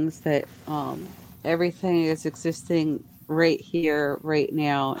things that everything is existing right here, right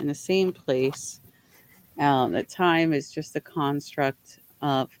now, in the same place. That time is just a construct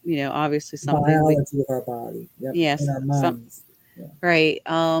of, obviously something we, Biology of our body, yep, in yes, our some, minds. Yeah, right.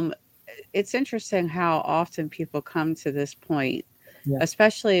 It's interesting how often people come to this point, yeah,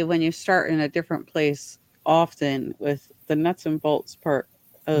 especially when you start in a different place often with the nuts and bolts part.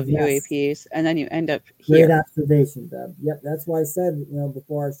 of Yes. UAPs, and then you end up Great here. observation, Deb. Yep, that's why I said,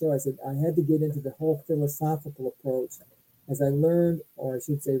 before our show, I said I had to get into the whole philosophical approach as I learned, or I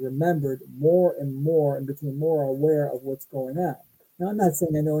should say, remembered more and more and became more aware of what's going on. Now, I'm not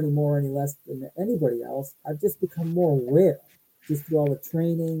saying I know any more or any less than anybody else. I've just become more aware just through all the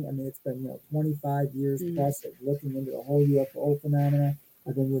training. I mean, it's been, 25 years Mhm. plus of looking into the whole UFO phenomena.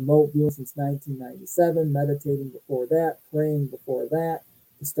 I've been remote viewing since 1997, meditating before that, praying before that.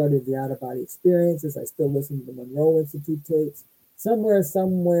 I studied the out of body experiences. I still listen to the Monroe Institute tapes. Somewhere,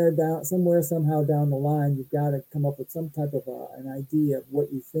 somehow down the line, you've got to come up with some type of an idea of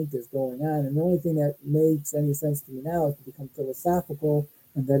what you think is going on. And the only thing that makes any sense to me now is to become philosophical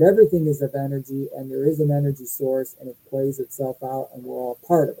and that everything is of energy and there is an energy source and it plays itself out and we're all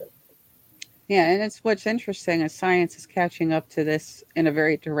part of it. Yeah, and it's what's interesting is science is catching up to this in a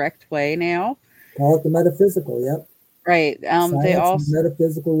very direct way now. Call it the metaphysical. Yep. Right. They Science and also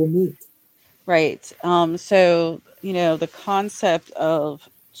metaphysical will meet. right. So the concept of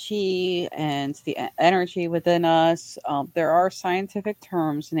chi and the energy within us. There are scientific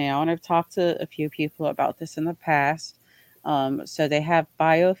terms now, and I've talked to a few people about this in the past. So they have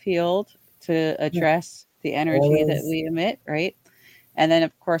biofield to Yeah. address the energy that Auras, we emit, right? And then,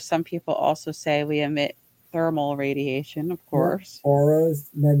 of course, some people also say we emit thermal radiation, of yep. course, Auras,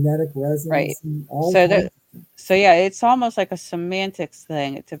 magnetic right? resonance, and all So kinds that, of things. so yeah, it's almost like a semantics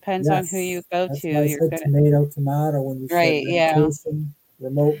thing. It depends on who you Yes, go to. that's why I You're said gonna, tomato, tomato when you said right? Yeah. meditation,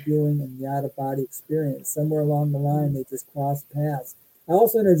 remote viewing, and the out of body experience. Somewhere along the line, Mhm. they just cross paths. I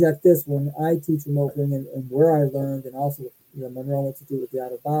also interject this when I teach remote viewing and where I learned, and also the Monroe Institute with the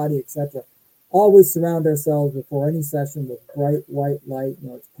out of body, etc. Always surround ourselves before any session with bright white light.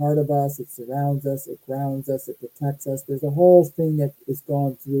 It's part of us, it surrounds us, it grounds us, it protects us. There's a whole thing that is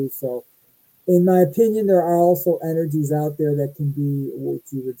gone through. So in my opinion, there are also energies out there that can be what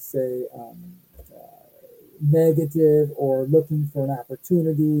you would say negative or looking for an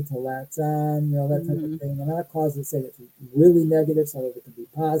opportunity to latch on, that type of Mhm. thing. I'm not causing to say it's really negative. Some of it can be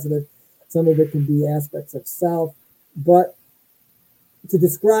positive. Some of it can be aspects of self. But to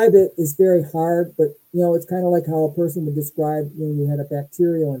describe it is very hard, but it's kind of like how a person would describe when you had a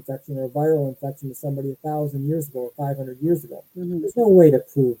bacterial infection or a viral infection to somebody 1,000 years ago or 500 years ago. Mhm. There's no way to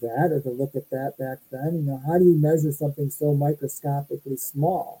prove that or to look at that back then. How do you measure something so microscopically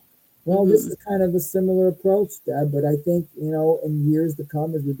small? Well, this Mhm. is kind of a similar approach, Deb, but I think, in years to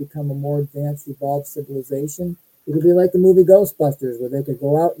come, as we become a more advanced, evolved civilization, it'll be like the movie Ghostbusters, where they could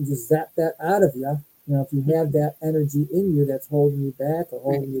go out and just zap that out of you. If you have Mhm. that energy in you that's holding you back or Right.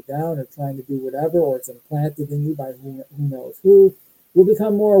 holding you down or trying to do whatever, or it's implanted in you by who knows who, we'll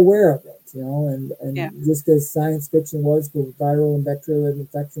become more aware of it, Yeah. and just as science fiction was for viral and bacterial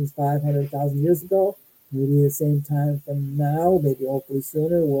infections 500,000 years ago, maybe the same time from now, maybe hopefully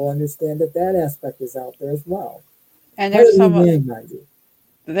sooner, we'll understand that that aspect is out there as well. And Part of the yin yang, mind you.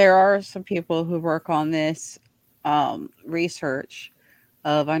 there are some people who work on this research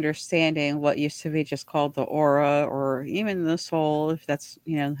of understanding what used to be just called the aura or even the soul, if that's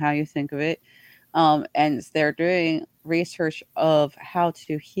how you think of it. And they're doing research of how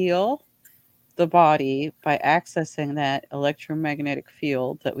to heal the body by accessing that electromagnetic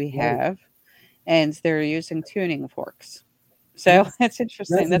field that we Right. have, and they're using tuning forks. So Yes. it's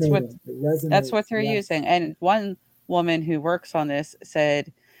interesting. Resonating. It That's resonates. what they're Yes. using. And one woman who works on this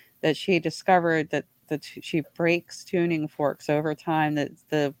said that she discovered that she breaks tuning forks over time, that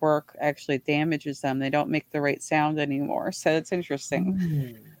the work actually damages them. They don't make the right sound anymore. So it's interesting.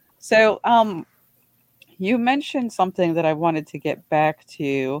 Mm. So you mentioned something that I wanted to get back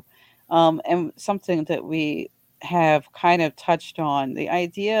to, and something that we have kind of touched on, the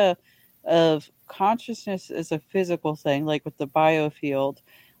idea of consciousness as a physical thing, like with the biofield.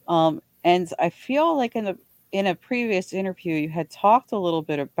 And I feel like in a previous interview, you had talked a little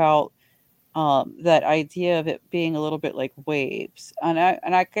bit about that idea of it being a little bit like waves, and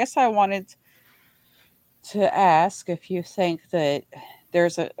I guess I wanted to ask if you think that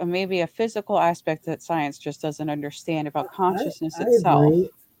there's maybe a physical aspect that science just doesn't understand about consciousness I itself. agree.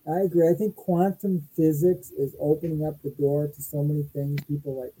 I agree. I think quantum physics is opening up the door to so many things.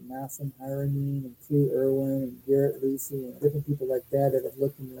 People like Nassim Haramein and Clea Irwin and Garrett Lacey and different people like that that have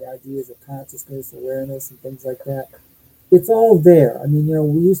looked into the ideas of consciousness, awareness, and things like that. It's all there. I mean,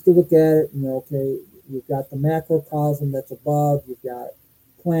 we used to look at it, okay, you've got the macrocosm that's above, you've got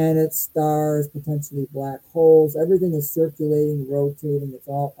planets, stars, potentially black holes. Everything is circulating, rotating, it's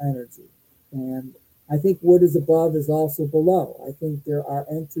all energy. And I think what is above is also below. I think there are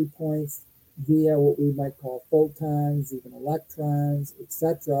entry points via what we might call photons, even electrons,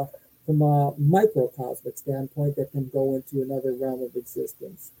 etc., from a microcosmic standpoint that can go into another realm of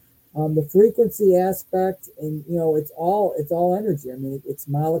existence. The frequency aspect, and it's all energy. I mean, it's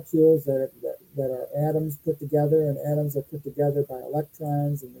molecules that are atoms put together, and atoms are put together by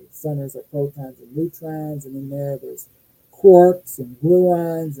electrons, and the centers are protons and neutrons, and in there's quarks and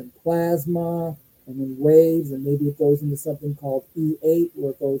gluons and plasma, and then waves, and maybe it goes into something called E8,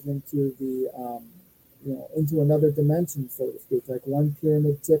 where it goes into into another dimension, so to speak, like one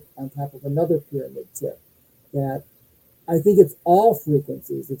pyramid tip on top of another pyramid tip. That I think it's all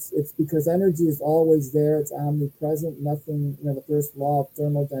frequencies. It's because energy is always there. It's omnipresent. Nothing. The first law of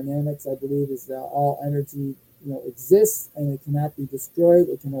thermodynamics, I believe, is that all energy exists and it cannot be destroyed.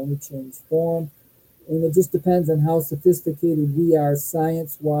 It can only change form. And it just depends on how sophisticated we are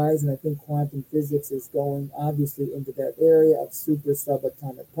science-wise, and I think quantum physics is going obviously into that area of super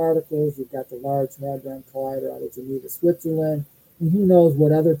subatomic particles. You've got the Large Hadron Collider out of Geneva, Switzerland, and who knows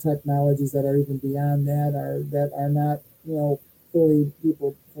what other technologies that are even beyond that are not fully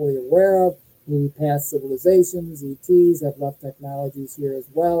aware of. Maybe past civilizations, ETs have left technologies here as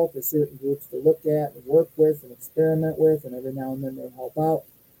well for certain groups to look at and work with and experiment with, and every now and then they help out.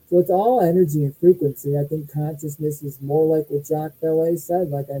 So it's all energy and frequency. I think consciousness is more like what Jacques Vallée said,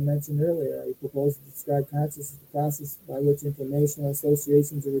 like I mentioned earlier. He proposed to describe consciousness as the process by which informational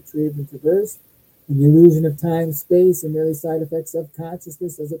associations are retrieved and traversed, and the illusion of time, space, and merely side effects of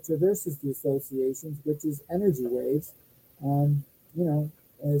consciousness as it traverses the associations, which is energy waves. Um, you know,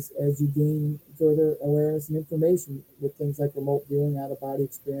 as you gain further awareness and information with things like remote viewing, out of body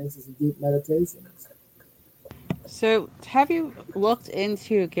experiences, and deep meditations. So, have you looked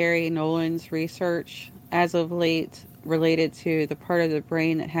into Gary Nolan's research as of late related to the part of the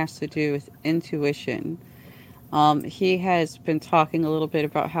brain that has to do with intuition? He has been talking a little bit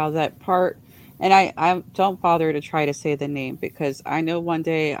about how that part, and I don't bother to try to say the name because I know one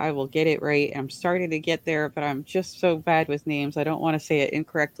day I will get it right. I'm starting to get there, but I'm just so bad with names. I don't want to say it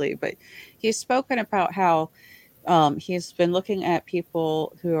incorrectly. But he's spoken about how he's been looking at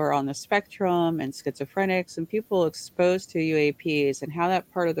people who are on the spectrum and schizophrenics and people exposed to UAPs and how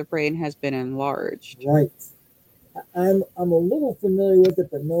that part of the brain has been enlarged. Right. I'm a little familiar with it,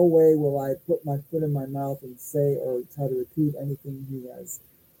 but no way will I put my foot in my mouth and say or try to repeat anything he has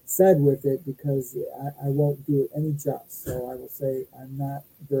said with it because I won't do it any justice. So I will say I'm not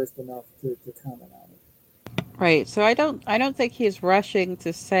versed enough to comment on it. Right. So I don't think he's rushing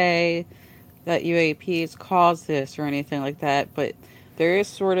to say that UAPs cause this or anything like that, but there is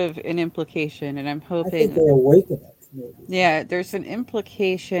sort of an implication, and I'm I think hoping, they awaken it, maybe. yeah, there's an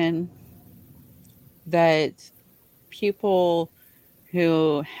implication that people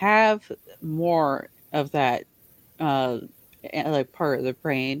who have more of that, uh, like part of the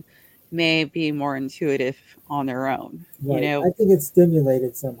brain, may be more intuitive on their own. You Right. know, I think it's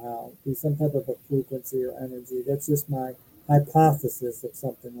stimulated somehow through some type of a frequency or energy. That's just my hypothesis of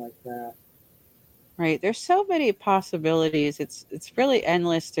something like that. right? There's so many possibilities. It's really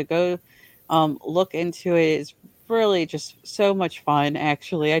endless to go look into it. It's really just so much fun.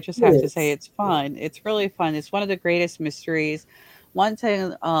 Actually, I just It have to say is. it's fun. It's really fun. It's one of the greatest mysteries. One thing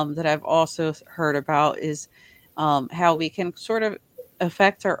that I've also heard about is how we can sort of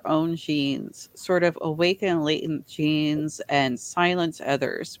affect our own genes, sort of awaken latent genes and silence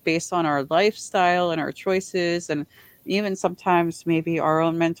others based on our lifestyle and our choices and even sometimes maybe our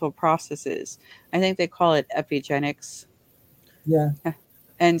own mental processes. I think they call it epigenetics. Yeah, Eh,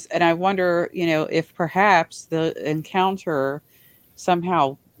 and I wonder, if perhaps the encounter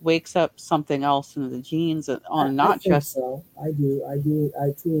somehow wakes up something else in the genes on I not think just so. I do. I do.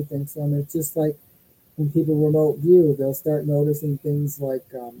 I truly think so. And it's just like when people remote view, they'll start noticing things like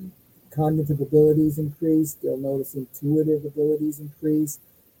cognitive abilities increase. They'll notice intuitive abilities increase,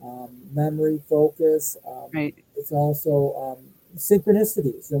 memory, focus. right. It's also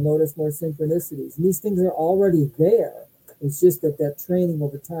synchronicities. You'll notice more synchronicities. And these things are already there. It's just that training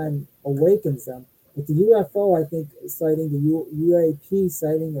over time awakens them. But the UFO, I think, sighting, the UAP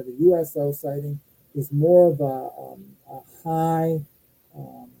sighting or the USO sighting is more of a high,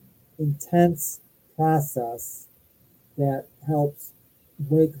 um, intense process that helps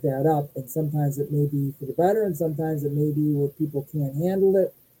wake that up. And sometimes it may be for the better, and sometimes it may be where people can't handle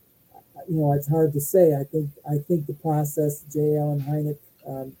it. It's hard to say. I think the process J. Allen Hynek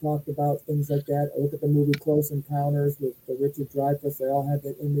talked about things like that. I look at the movie Close Encounters with the Richard Dreyfuss. They all had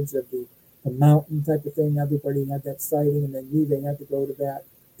that image of the mountain type of thing. Everybody had that sighting, and they knew they had to go to that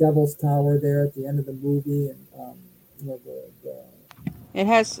Devil's Tower there at the end of the movie, and the It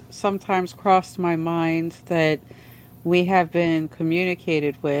has sometimes crossed my mind that we have been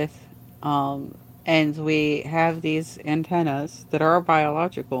communicated with. and we have these antennas that are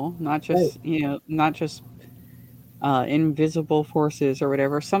biological, not Right. just, not just invisible forces or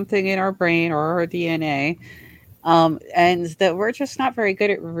whatever, something in our brain or our DNA, and that we're just not very good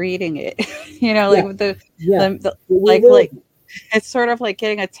at reading it. Like Yeah. with the, Yeah. the We will like be. it's sort of like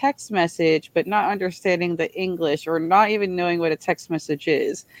getting a text message, but not understanding the English or not even knowing what a text message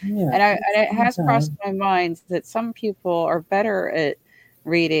is. Yeah. And it In has crossed time. my mind that some people are better at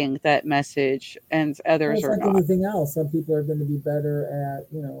reading that message and Well, others it's are like not. anything else. Some people are going to be better at,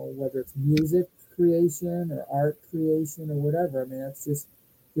 whether it's music creation or art creation or whatever. I mean, that's just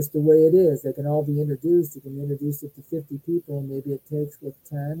the way it is. They can all be introduced. You can introduce it to 50 people, and maybe it takes with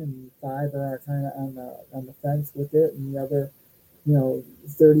 10, and five are kind of on the fence with it, and the other,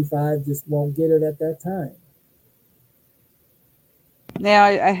 35 just won't get it at that time. Now,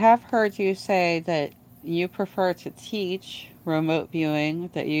 I have heard you say that you prefer to teach remote viewing,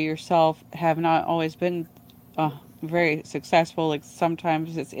 that you yourself have not always been very successful. Like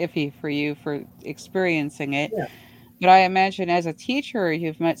sometimes it's iffy for you for experiencing it. Yeah. But I imagine as a teacher,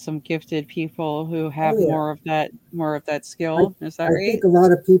 you've met some gifted people who Oh have yeah. more of that I skill. Is that I right? think a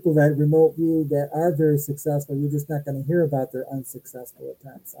lot of people that remote view that are very successful, you're just not going to hear about their unsuccessful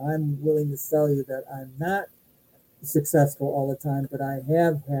attempts. I'm willing to tell you that I'm not successful all the time, but I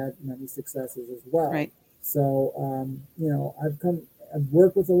have had many successes as well. Right. So, I've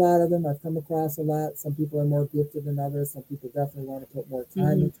worked with a lot of them. I've come across a lot. Some people are more gifted than others. Some people definitely want to put more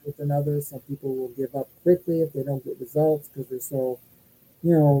time Hmm. into it than others. Some people will give up quickly if they don't get results because they're so,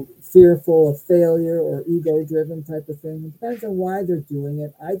 fearful of failure or ego driven type of thing. It depends on why they're doing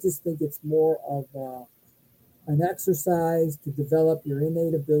it. I just think it's more of an exercise to develop your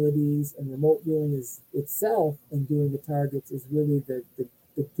innate abilities, and remote viewing is itself in doing the targets is really the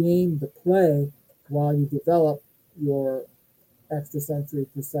game, the play while you develop your extrasensory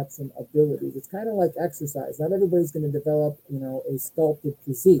perception abilities. It's kind of like exercise. Not everybody's going to develop, a sculpted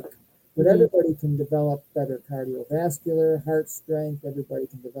physique, but Hmm. everybody can develop better cardiovascular, heart strength. Everybody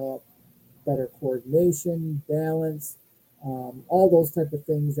can develop better coordination, balance, all those type of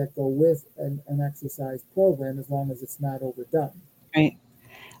things that go with an exercise program as long as it's not overdone. Right.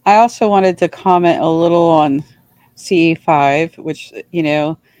 I also wanted to comment a little on CE5, which,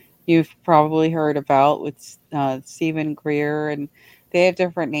 you've probably heard about with Stephen Greer, and they have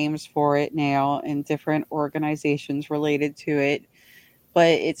different names for it now and different organizations related to it. But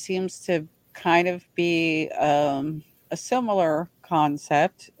it seems to kind of be a similar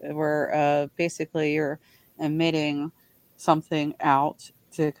concept where basically you're emitting something out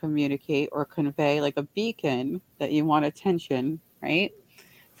to communicate or convey, like a beacon that you want attention, right?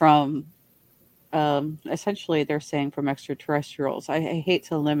 From essentially they're saying from extraterrestrials. I hate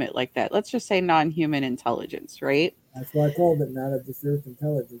to limit like that. Let's just say non-human intelligence, right? That's why I called it not of this earth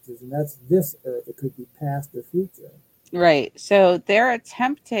intelligences, and that's this earth. It could be past or future. Right. So they're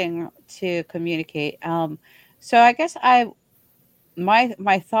attempting to communicate. So I guess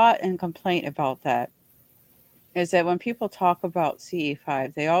my thought and complaint about that is that when people talk about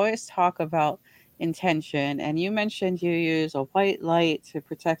CE5, they always talk about intention. And you mentioned you use a white light to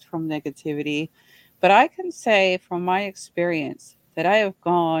protect from negativity. But I can say from my experience that I have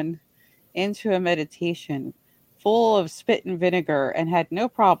gone into a meditation full of spit and vinegar and had no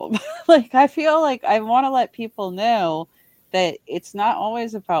problem. Like, I feel like I want to let people know that it's not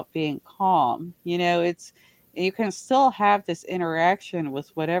always about being calm. You can still have this interaction with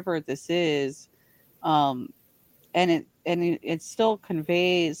whatever this is. Um, and it still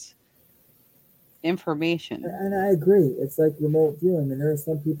conveys information. And I agree. It's like remote viewing, and there are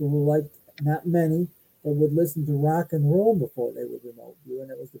some people who like, not many, but would listen to rock and roll before they would remote view,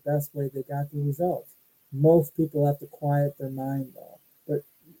 and it was the best way they got the results. Most people have to quiet their mind though. But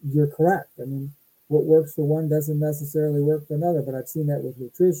you're correct. I mean, what works for one doesn't necessarily work for another. But I've seen that with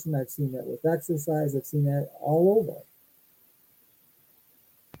nutrition. I've seen that with exercise. I've seen that all over.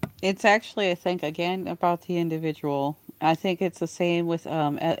 It's actually, I think, again about the individual. I think it's the same with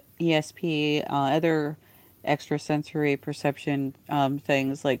ESP, other extrasensory perception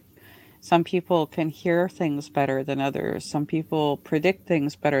things. Like some people can hear things better than others. Some people predict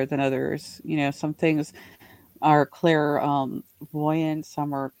things better than others. Some things are clairvoyant,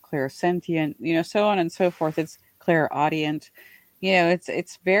 some are clairsentient. So on and so forth. It's clairaudient.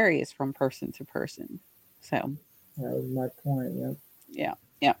 It's varies from person to person. So. That was my point. Yeah. Yeah,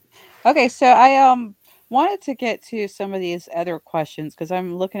 yeah. Okay, so I wanted to get to some of these other questions because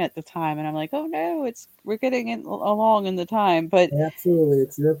I'm looking at the time and I'm like, oh no, we're getting along in the time. But Absolutely,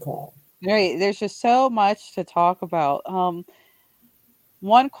 it's your call. there's just so much to talk about.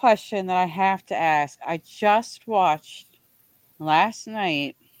 One question that I have to ask: I just watched last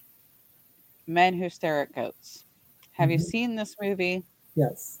night Men Who Stare at Goats. Have you Hmm. seen this movie?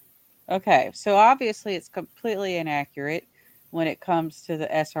 Yes. Okay, so obviously it's completely inaccurate when it comes to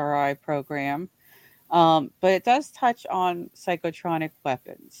the SRI program, but it does touch on psychotronic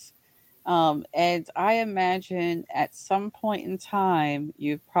weapons. And I imagine at some point in time,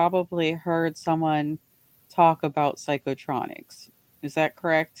 you've probably heard someone talk about psychotronics. Is that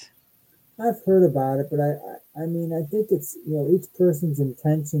correct? I've heard about it, but I mean, I think it's, each person's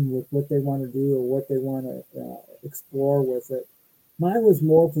intention with what they want to do or what they want to explore with it. Mine was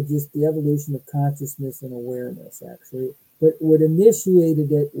more for just the evolution of consciousness and awareness, actually. But what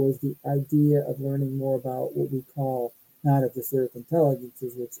initiated it was the idea of learning more about what we call not of this earth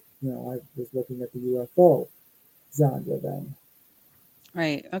intelligences, which, I was looking at the UFO genre then.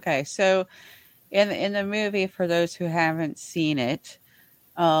 Right. Okay. So in the movie, for those who haven't seen it,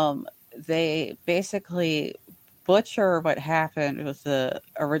 um, they basically butcher what happened with the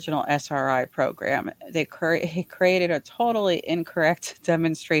original SRI program. They created a totally incorrect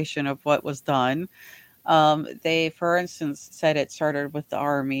demonstration of what was done. They, for instance, said it started with the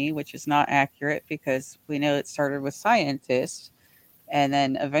army, which is not accurate because we know it started with scientists, and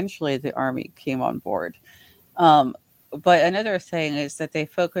then eventually the army came on board. Um, but another thing is that they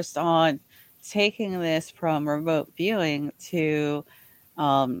focused on taking this from remote viewing to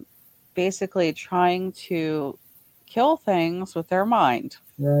um, basically trying to kill things with their mind.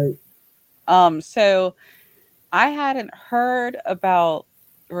 Right. So I hadn't heard about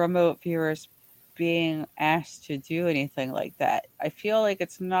remote viewers being asked to do anything like that. I feel like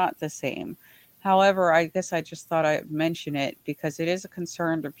it's not the same. However, I guess I just thought I'd mention it because it is a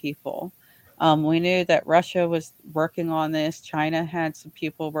concern to people. We knew that Russia was working on this, China had some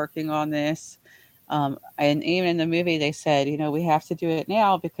people working on this. And even in the movie, they said, we have to do it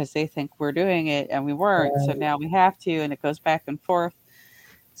now because they think we're doing it and we weren't. So Right. now we have to, and it goes back and forth.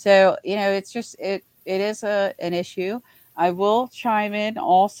 So, it's just it is an issue. I will chime in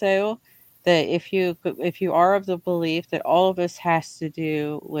also that if you are of the belief that all of this has to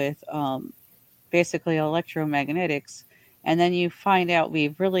do with basically electromagnetics, and then you find out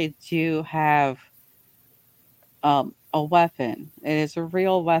we really do have a weapon. It is a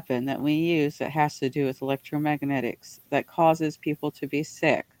real weapon that we use that has to do with electromagnetics that causes people to be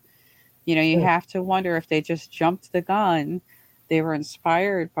sick. You Sure. have to wonder if they just jumped the gun. They were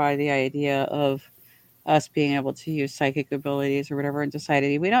inspired by the idea of us being able to use psychic abilities or whatever and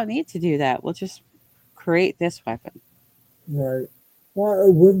decided we don't need to do that. We'll just create this weapon. Right. Well,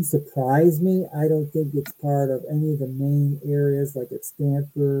 it wouldn't surprise me. I don't think it's part of any of the main areas like at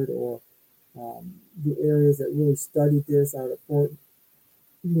Stanford or the areas that really studied this out at Fort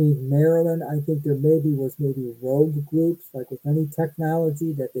Meade, Maryland. I think there maybe rogue groups, like with any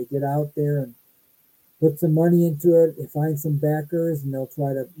technology, that they get out there and put some money into it, and find some backers, and they'll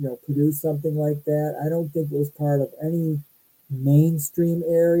try to produce something like that. I don't think it was part of any mainstream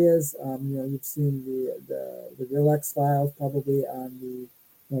areas. You've seen the Real X Files probably on the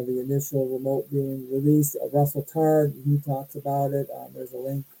initial remote viewing release. Russell Tard, he talks about it. There's a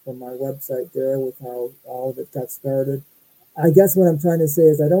link from my website there with how all of it got started. I guess what I'm trying to say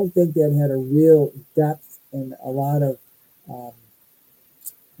is I don't think that had a real depth and a lot of um,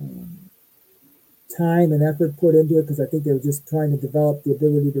 um, time and effort put into it because I think they were just trying to develop the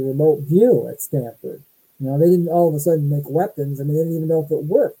ability to remote view at Stanford. They didn't all of a sudden make weapons. I mean, they didn't even know if it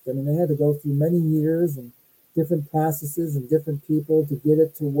worked. I mean, they had to go through many years and different processes and different people to get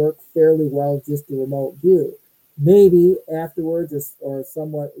it to work fairly well just to remote view. Maybe afterwards or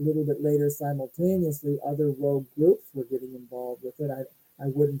somewhat a little bit later simultaneously, other rogue groups were getting involved with it. I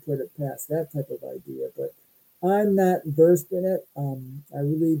wouldn't put it past that type of idea, but I'm not versed in it. I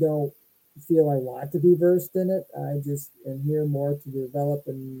really don't feel I want to be versed in it. I just am here more to develop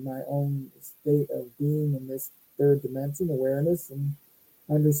in my own state of being in this third dimension awareness and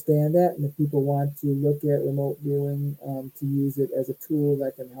understand that. And if people want to look at remote viewing to use it as a tool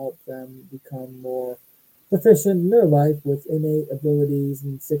that can help them become more proficient in their life with innate abilities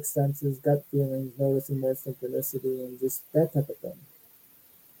and sixth senses, gut feelings, noticing more synchronicity, and just that type of thing.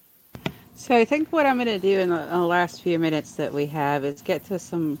 So I think what I'm going to do in the last few minutes that we have is get to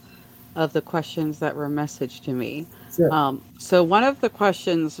some of the questions that were messaged to me. Sure. So one of the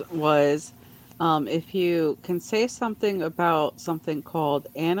questions was if you can say something about something called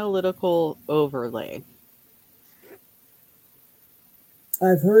analytical overlay.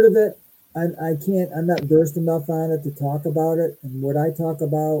 I've heard of it. I can't, I'm not versed enough on it to talk about it. And what I talk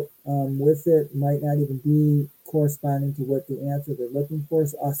about with it might not even be corresponding to what the answer they're looking for.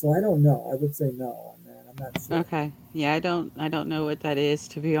 So I don't know. I would say no on that. I'm not sure. Okay. Yeah, I don't know what that is,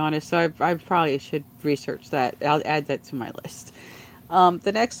 to be honest. So I probably should research that. I'll add that to my list.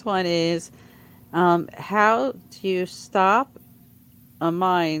 The next one is How do you stop a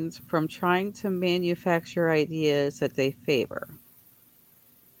mind from trying to manufacture ideas that they favor?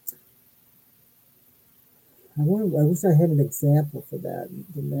 I wish I had an example for that.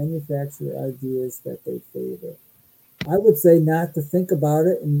 The manufacturer ideas that they favor. I would say not to think about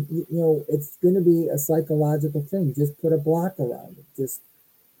it, and it's going to be a psychological thing. Just put a block around it. Just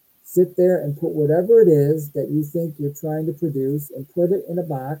sit there and put whatever it is that you think you're trying to produce, and put it in a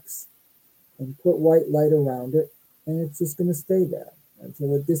box, and put white light around it, and it's just going to stay there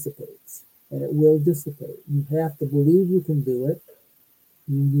until it dissipates, and it will dissipate. You have to believe you can do it.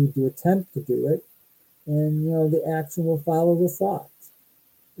 You need to attempt to do it, and the action will follow the thought.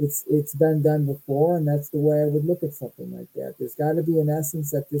 It's been done before, and that's the way I would look at something like that. There's got to be an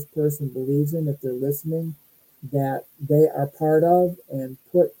essence that this person believes in, if they're listening, that they are part of, and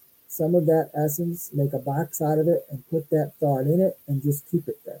put some of that essence, make a box out of it, and put that thought in it, and just keep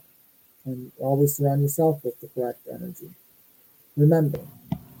it there. And always surround yourself with the correct energy. Remember,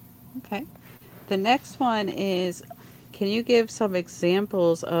 Okay. The next one is, can you give some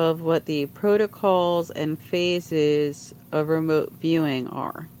examples of what the protocols and phases of remote viewing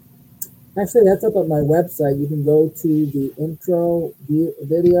are? actually, that's up on my website. You can go to the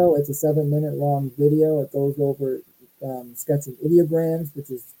video. It's a 7-minute long video. It goes over sketching ideograms, which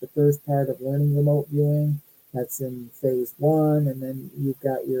is the first part of learning remote viewing. That's in phase one. And then you've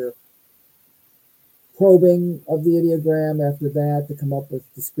got your probing of the ideogram after that to come up with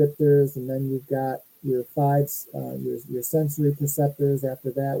descriptors. And then you've got your your sensory perceptors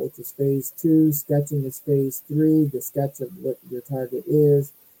after that, which is phase two. Sketching is phase three, the sketch of what your target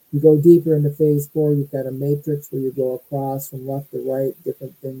is. You go deeper into phase four, you've got a matrix where you go across from left to right,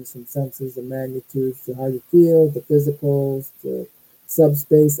 different things from senses and magnitudes to how you feel, to physicals, to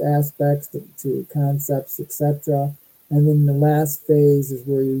subspace aspects, to concepts, etc. And then the last phase is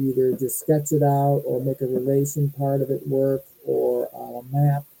where you either just sketch it out or make a relation part of it work, or a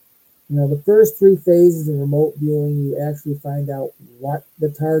map. The first three phases in remote viewing, you actually find out what the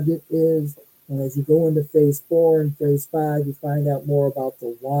target is. And as you go into phase four and phase five, you find out more about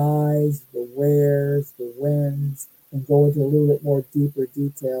the whys, the wheres, the whens, and go into a little bit more deeper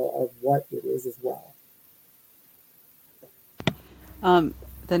detail of what it is as well. Um,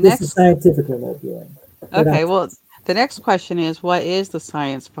 the This is next, scientific remote viewing. But okay, well, the next question is, what is the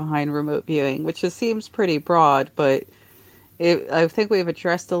science behind remote viewing? Which just seems pretty broad, but I think we've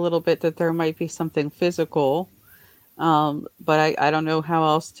addressed a little bit that there might be something physical, but I don't know how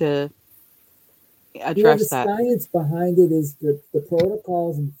else to the address that. science behind it is the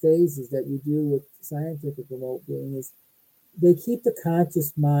protocols and phases that you do with scientific remote viewing is they keep the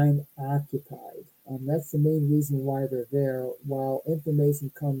conscious mind occupied. That's the main reason why they're there, while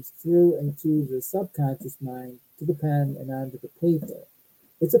information comes through into the subconscious mind to the pen and onto the paper.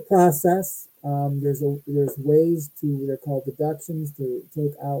 It's a process. There's ways to, they're called deductions, to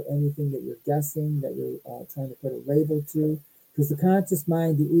take out anything that you're guessing, that you're trying to put a label to, because the conscious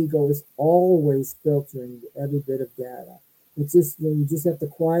mind, the ego, is always filtering every bit of data. It's just, you just have to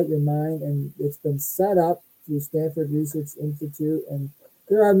quiet your mind, and it's been set up through Stanford Research Institute, and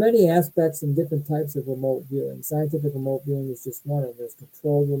there are many aspects and different types of remote viewing. Scientific remote viewing is just one of them. There's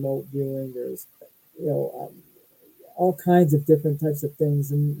controlled remote viewing. There's, you know, um, all kinds of different types of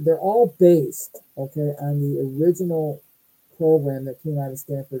things, and they're all based, okay, on the original program that came out of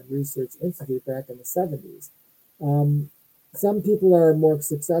Stanford Research Institute back in the 70s. Um, some people are more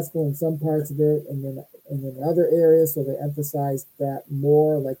successful in some parts of it, and then in other areas, so they emphasize that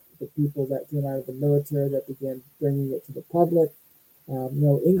more, like the people that came out of the military that began bringing it to the public.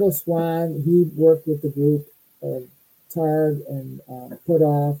 Ingo Swann, he worked with the group of Targ and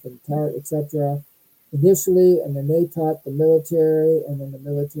Puthoff and Targ, etc. initially, and then they taught the military, and then the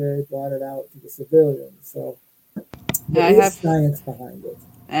military brought it out to the civilians. So there I is have, science behind it.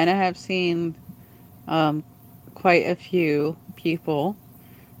 and I have seen um, quite a few people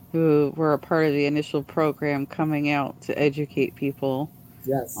who were a part of the initial program coming out to educate people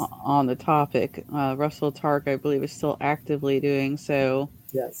Yes, on the topic. Russell Tark, I believe, is still actively doing so.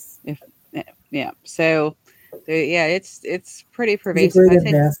 yes. If yeah, so yeah, it's pretty He's a pervasive. great I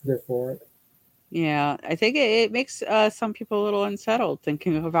think ambassador for it. yeah, I think it makes some people a little unsettled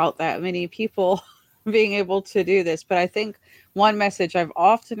thinking about that many people being able to do this. But I think one message I've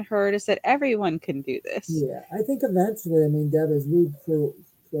often heard is that everyone can do this. Yeah, I think eventually, I mean, Deb, as we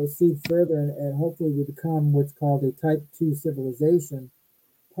proceed further, and hopefully we become what's called a type 2 civilization,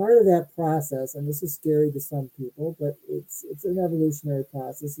 part of that process, and this is scary to some people, but it's an evolutionary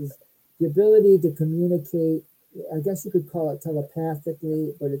process, is the ability to communicate. I guess you could call it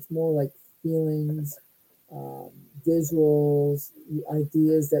telepathically, but it's more like feelings, visuals,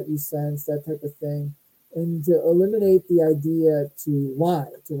 ideas that you sense, that type of thing, and to eliminate the idea to lie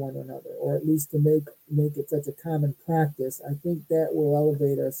to one another, or at least to make it such a common practice. I think that will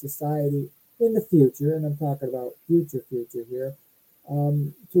elevate our society in the future, and I'm talking about future here,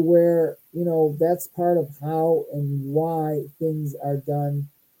 to where that's part of how and why things are done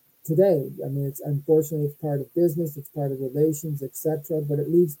today. I mean, it's unfortunately it's part of business, it's part of relations, etc. But it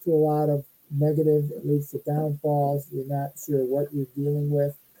leads to a lot of negative. It leads to downfalls. You're not sure what you're dealing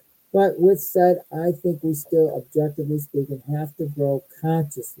with. But with said, I think we still, objectively speaking, have to grow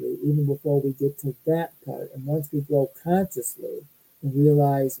consciously even before we get to that part. And once we grow consciously and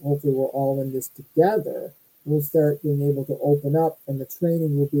realize, hopefully, we're all in this together, we'll start being able to open up, and the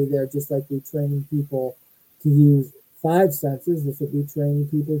training will be there, just like we're training people to use five senses. This will be training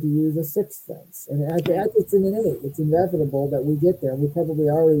people to use a sixth sense. And I think it's innate. It's inevitable that we get there. And we probably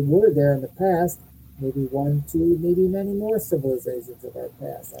already were there in the past. Maybe one, two, maybe many more civilizations of our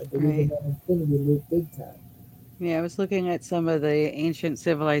past. I believe in Right. that infinity loop big time. Yeah, I was looking at some of the ancient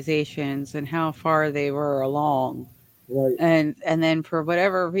civilizations and how far they were along. Right, And then for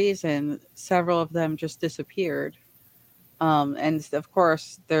whatever reason, several of them just disappeared. And of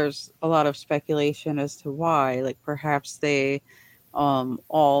course, there's a lot of speculation as to why. Like perhaps they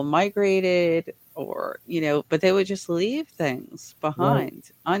all migrated, or but they would just leave things right,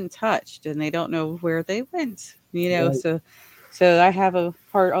 behind untouched, and they don't know where they went. right. So I have a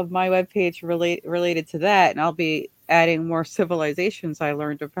part of my webpage related to that, and I'll be adding more civilizations I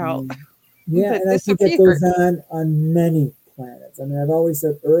learned about Mm. Yeah, that and I think that goes disappeared. on many planets. I mean, I've always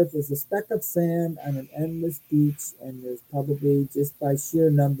said Earth is a speck of sand on an endless beach, and there's probably, just by sheer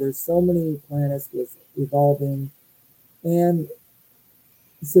numbers, so many planets with evolving and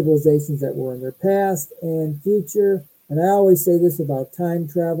civilizations that were in their past and future. And I always say this about time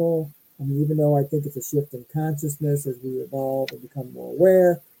travel. I mean, even though I think it's a shift in consciousness as we evolve and become more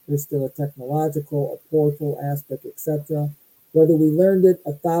aware, there's still a technological, a portal aspect, etc. Whether we learned it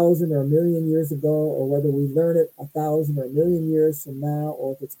 1,000 or 1,000,000 years ago, or whether we learn it 1,000 or 1,000,000 years from now,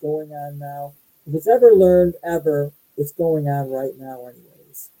 or if it's going on now, if it's ever learned ever, it's going on right now,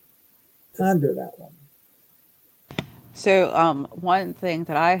 anyways. Ponder that one. So, one thing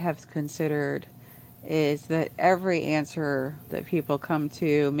that I have considered is that every answer that people come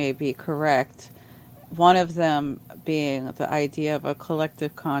to may be correct. One of them being the idea of a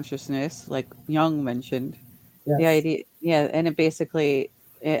collective consciousness, like Jung mentioned. The Yes. idea, yeah, and it basically,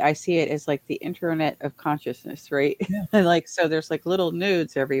 I see it as like the internet of consciousness, right? Yeah. And like, so there's like little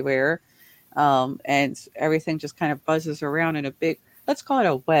nodes everywhere, and everything just kind of buzzes around in a big, let's call it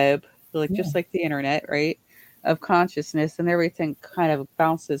a web, like Yeah. just like the internet, right? Of consciousness, and everything kind of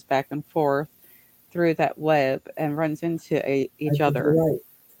bounces back and forth through that web and runs into I each think you're other, right. and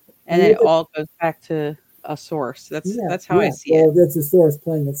And then it look at all goes back to a source. Yeah, That's how I yeah. see it. Well, that's the source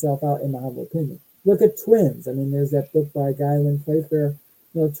playing itself out, in my humble opinion. Look at twins. I mean, there's that book by Guyland Playfair,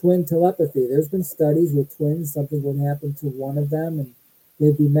 twin telepathy. There's been studies with twins. Something would happen to one of them, and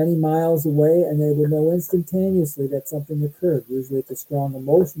they'd be many miles away, and they would know instantaneously that something occurred. Usually, it's a strong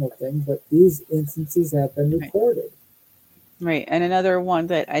emotional thing, but these instances have been Right. recorded. Right. And another one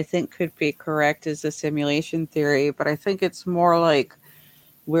that I think could be correct is the simulation theory, but I think it's more like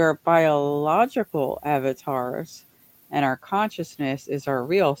we're biological avatars and our consciousness is our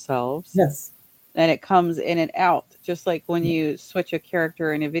real selves, Yes. and it comes in and out, just like when Yeah. you switch a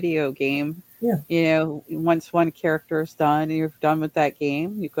character in a video game. Yeah. Once one character is done and you're done with that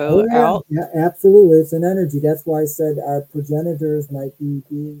game, you Oh go yeah, out. yeah, absolutely. It's an energy. That's why I said our progenitors might be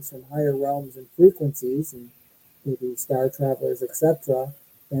beings from higher realms and frequencies, and maybe star travelers, etc.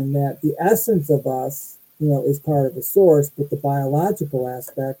 And that the essence of us, is part of the source, but the biological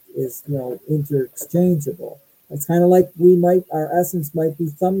aspect is, interchangeable. It's kind of like our essence might be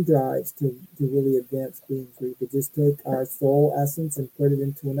thumb drives to really advanced beings. We could just take our soul essence and put it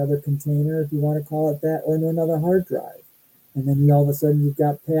into another container, if you want to call it that, or into another hard drive. And then all of a sudden you've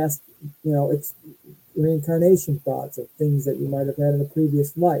got past, it's reincarnation thoughts of things that you might have had in a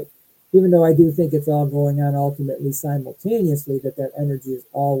previous life. Even though I do think it's all going on ultimately simultaneously, that energy is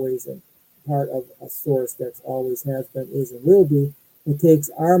always a part of a source that's always has been, is, and will be. It takes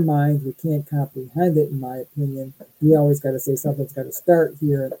our mind, we can't comprehend it, in my opinion. We always got to say something's got to start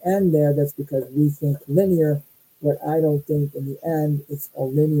here and end there. That's because we think linear, but I don't think in the end it's a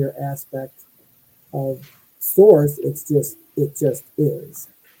linear aspect of source. It just is.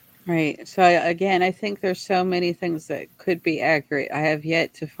 Right. So again, I think there's so many things that could be accurate. I have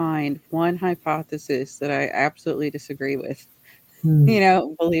yet to find one hypothesis that I absolutely disagree with. Hmm.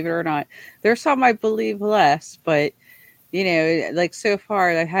 Believe it or not. There's some I believe less, but like so far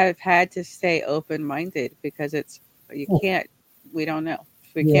I have had to stay open-minded because you can't, we don't know.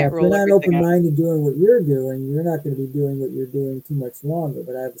 We Yeah, can't if you're rule not everything out. open-minded doing what you're doing, you're not going to be doing what you're doing too much longer.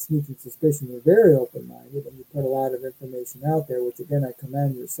 But I have a sneaking suspicion you're very open-minded and you put a lot of information out there, which again, I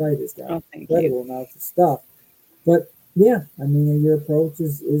commend. Your site has got Oh, thank you. incredible amounts of stuff. But yeah, I mean, your approach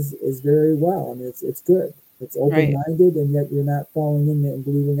is very well. I mean, it's good. It's Right. open-minded, and yet you're not falling in it and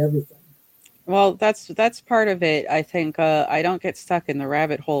believing everything. Well, that's part of it. I think I don't get stuck in the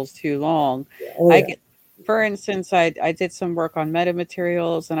rabbit holes too long. Yeah. Oh I yeah. get, for instance, I did some work on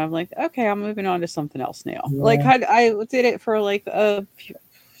metamaterials, and I'm like, okay, I'm moving on to something else now. Like Yeah. I did it for like a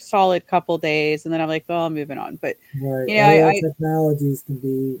solid couple days, and then I'm like, well, I'm moving on. But Right. AI I technologies can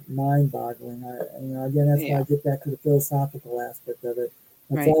be mind-boggling. Again, that's why yeah, I get back to the philosophical aspect of it.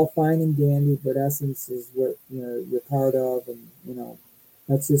 That's right, all fine and dandy, but essence is what you're part of, and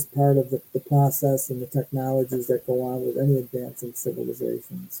that's just part of the process and the technologies that go on with any advancing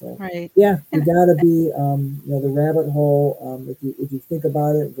civilization. So, right, yeah, you and got to be the rabbit hole. If you think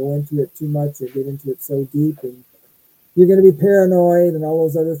about it, go into it too much, or get into it so deep, and you're going to be paranoid and all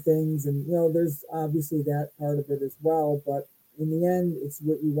those other things. And, there's obviously that part of it as well. But in the end, it's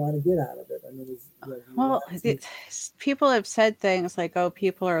what you want to get out of it. I mean, you well, want to, people have said things like, "Oh,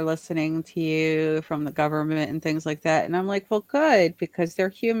 people are listening to you from the government and things like that," and I'm like, "Well, good, because they're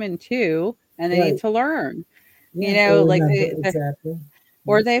human too, and they need right. to learn." Yeah. Or Like remember, exactly.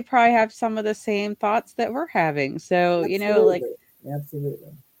 or Yep. they probably have some of the same thoughts that we're having. So, like Absolutely.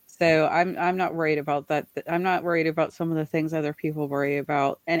 Absolutely. so I'm not worried about that. I'm not worried about some of the things other people worry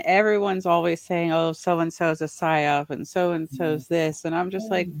about. And everyone's always saying, "Oh, so and so's a psyop and Yeah. so's this." And I'm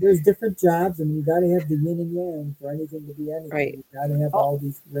just like, There's different jobs, and you got to have the yin and yang for anything to be anything. right. You got to have Oh, all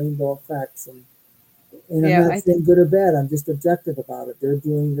these rainbow effects, and I'm yeah, not saying good or bad. I'm just objective about it. They're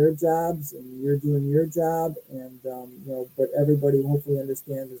doing their jobs, and you're doing your job, and but everybody hopefully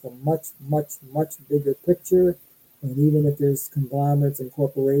understands there's a much, much, much bigger picture. And even if there's conglomerates and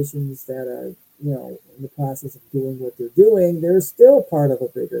corporations that are, in the process of doing what they're doing, they're still part of a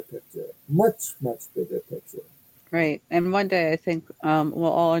bigger picture, much, much bigger picture. right. And one day I think we'll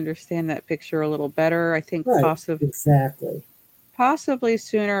all understand that picture a little better. I think Right? Exactly. possibly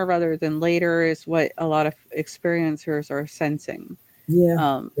sooner rather than later is what a lot of experiencers are sensing. Yeah.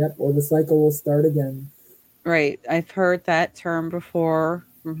 Um, Yep. Or the cycle will start again. right. I've heard that term before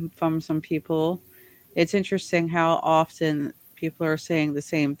from some people. It's interesting how often people are saying the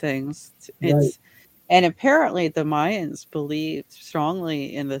same things. Right. And apparently the Mayans believed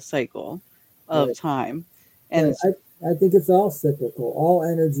strongly in the cycle of Right. time. Right. And I think it's all cyclical. All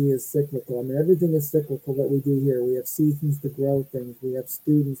energy is cyclical. I mean, everything is cyclical that we do here. We have seasons to grow things. We have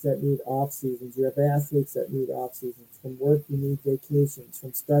students that need off seasons. You have athletes that need off seasons. From work, you need vacations.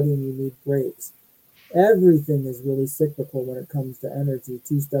 From studying, you need breaks. Everything is really cyclical when it comes to energy.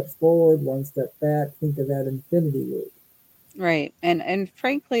 Two steps forward, one step back. Think of that infinity loop. right. And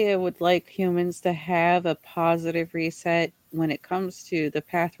frankly, I would like humans to have a positive reset when it comes to the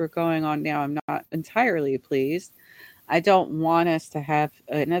path we're going on now. I'm not entirely pleased. I don't want us to have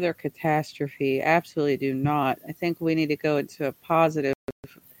another catastrophe. Absolutely do not. I think we need to go into a positive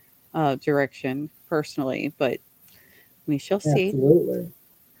direction personally, but we shall see. Absolutely.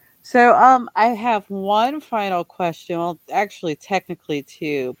 So, I have one final question. Well, actually, technically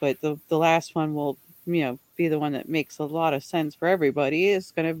two, but the last one will, be the one that makes a lot of sense for everybody.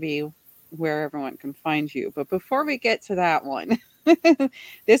 Is going to be where everyone can find you. But before we get to that one,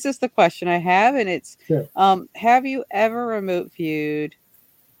 this is the question I have, and it's, Sure. have you ever remote viewed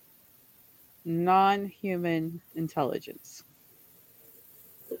non-human intelligence?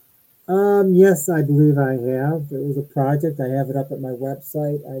 Yes, I believe I have. It was a project. I have it up at my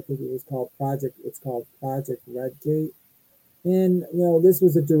website. I think it was called Project. It's called Project Redgate. And this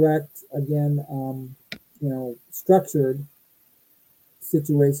was a direct, again, structured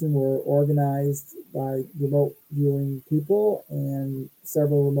situation. We're organized by remote viewing people, and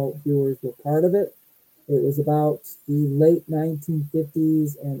several remote viewers were part of it. It was about the late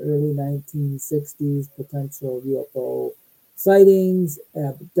 1950s and early 1960s potential UFO sightings,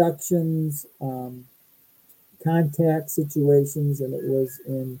 abductions, contact situations, and it was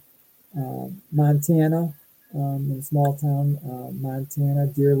in Montana, in a small town, Montana,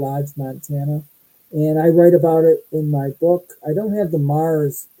 Deer Lodge, Montana. And I write about it in my book. I don't have the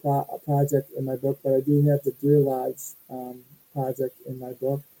Mars project in my book, but I do have the Deer Lodge project in my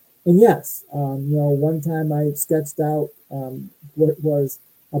book. And yes, one time I sketched out what was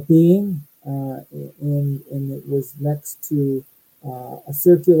a being, and it was next to a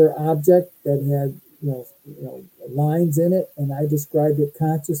circular object that had lines in it, and I described it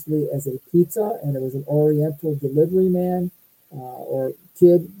consciously as a pizza, and it was an Oriental delivery man or a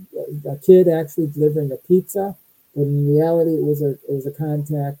kid actually delivering a pizza. But in reality, it was a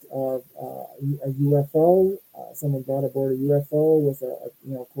contact of a UFO. Someone brought aboard a UFO with a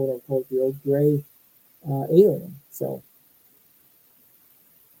quote unquote the old gray alien. So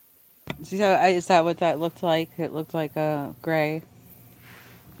is that what that looked like? It looked like a gray.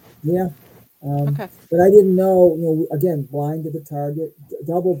 yeah. Okay. But I didn't know, again, blind to the target,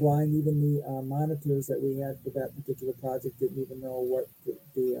 double blind. Even the monitors that we had for that particular project didn't even know what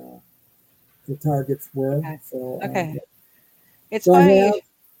the targets were. Okay. So, Okay. It's so I funny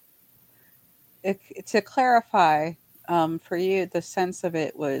have, to clarify, for you, the sense of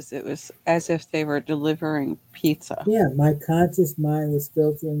it was as if they were delivering pizza. yeah, my conscious mind was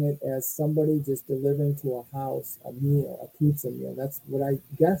filtering it as somebody just delivering to a house a meal, a pizza meal. That's what I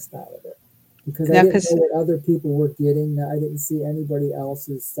guessed out of it because I Now, didn't know because what other people were getting. I didn't see anybody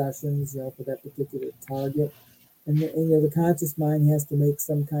else's sessions, for that particular target. And the conscious mind has to make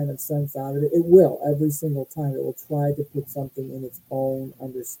some kind of sense out of it. It will every single time. It will try to put something in its own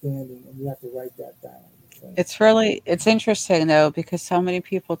understanding, and you have to write that down. So, it's interesting though, because so many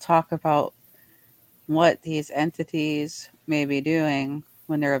people talk about what these entities may be doing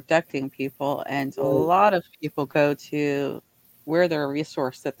when they're abducting people, and a right. lot of people go to where they're a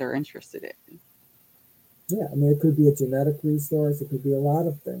resource that they're interested in. Yeah, I mean, it could be a genetic resource. It could be a lot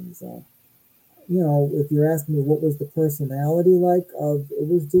of things. If you're asking me what was the personality like of, it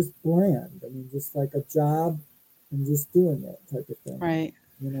was just bland. I mean, just like a job and just doing it type of thing. Right.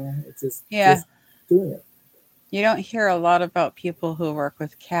 It's just Yeah. just doing it. You don't hear a lot about people who work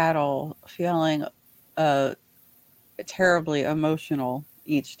with cattle feeling uh, terribly emotional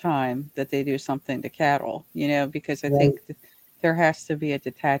each time that they do something to cattle, because I Right. think there has to be a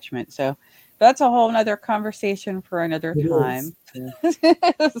detachment. So that's a whole nother conversation for another It is. time. Yeah.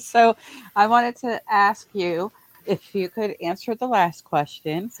 So I wanted to ask you if you could answer the last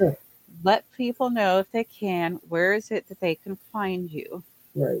question. Sure. Let people know if they can, where is it that they can find you?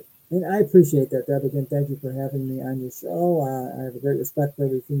 Right. And I appreciate that, Deb. Again, thank you for having me on your show. I have a great respect for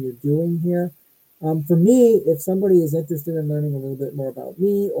everything you're doing here. For me, if somebody is interested in learning a little bit more about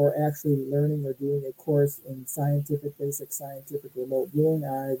me or actually learning or doing a course in basic scientific remote viewing,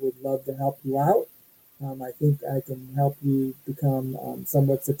 I would love to help you out. I think I can help you become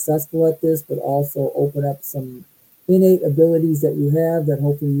somewhat successful at this, but also open up some innate abilities that you have that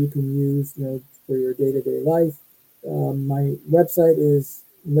hopefully you can use, for your day-to-day life. My website is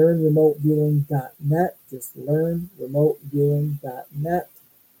learnremoteviewing.net, just learnremoteviewing.net.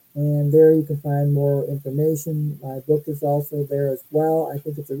 And there you can find more information. My book is also there as well. I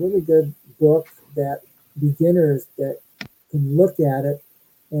think it's a really good book that beginners that can look at it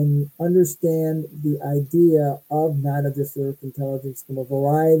and understand the idea of not of this earth intelligence from a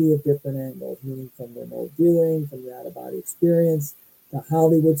variety of different angles, meaning from remote viewing, from the out of body experience, the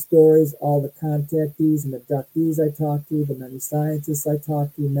Hollywood stories, all the contactees and abductees I talked to, the many scientists I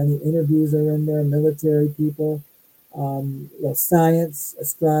talked to, many interviews are in there, military people, science,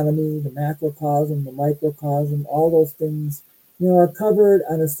 astronomy, the macrocosm, the microcosm, all those things, are covered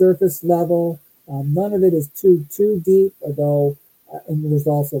on a surface level. None of it is too deep, although, and there's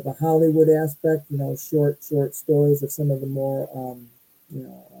also the Hollywood aspect, short stories of some of the more, you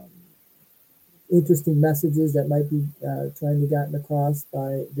know, um, interesting messages that might be trying to be gotten across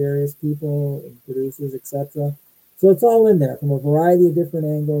by various people and producers, etc. So it's all in there from a variety of different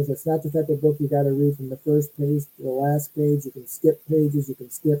angles. It's not the type of book you got to read from the first page to the last page. You can skip pages, you can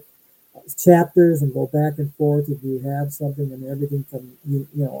skip chapters and go back and forth if you have something. And everything from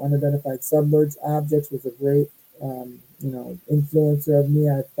unidentified submerged objects was a great influencer of me.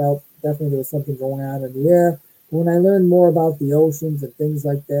 I felt definitely there was something going on in the air. But when I learned more about the oceans and things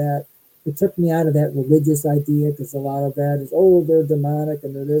like that, it took me out of that religious idea because a lot of that is, oh, they're demonic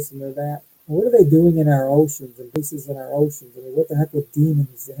and they're this and they're that. Well, what are they doing in our oceans and places in our oceans? I mean, what the heck with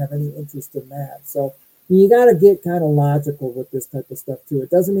demons? Do you have any interest in that? So you got to get kind of logical with this type of stuff too. It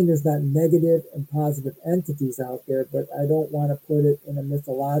doesn't mean there's not negative and positive entities out there, but I don't want to put it in a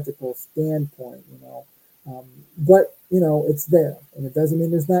mythological standpoint. But it's there, and it doesn't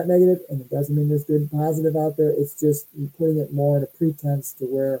mean there's not negative, and it doesn't mean there's good and positive out there. It's just putting it more in a pretense to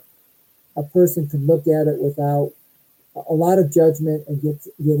where a person can look at it without a lot of judgment and get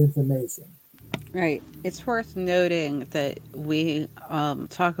information. Right. It's worth noting that we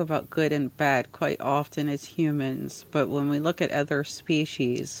talk about good and bad quite often as humans, but when we look at other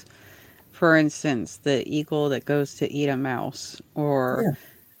species, for instance, the eagle that goes to eat a mouse, or Yeah,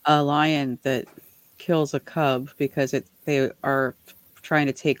 a lion that kills a cub because they are trying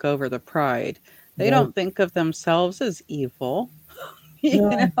to take over the pride, They don't think of themselves as evil, you No,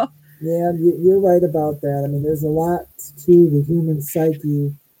 know? yeah, you're right about that. I mean, there's a lot to the human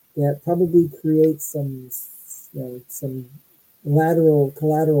psyche that probably creates some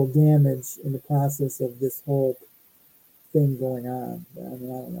collateral damage in the process of this whole thing going on. I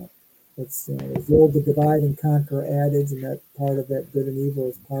mean, I don't know. It's there's the old divide and conquer adage, and that part of that good and evil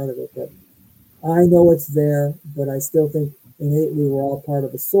is part of it. But I know it's there, but I still think innately we're all part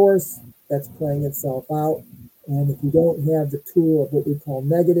of a source that's playing itself out. And if you don't have the tool of what we call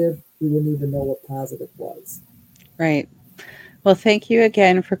negative, you wouldn't even know what positive was. Right. Well, thank you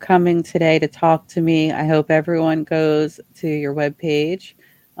again for coming today to talk to me. I hope everyone goes to your webpage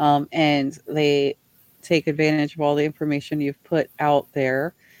and they take advantage of all the information you've put out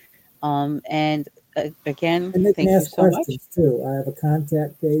there. And again, And they can thank you ask so much. questions too. I have a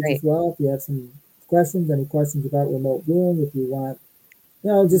contact page as Great. well. If you have some questions, any questions about remote viewing, if you want,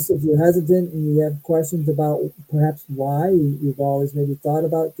 Mhm. just if you're hesitant and you have questions about perhaps why you've always maybe thought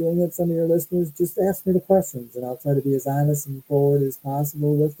about doing it, some of your listeners, just ask me the questions and I'll try to be as honest and forward as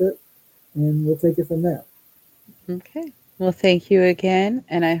possible with it. And we'll take it from there. Okay. Well, thank you again.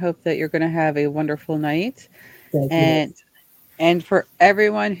 And I hope that you're going to have a wonderful night. Thank you, Hope. And for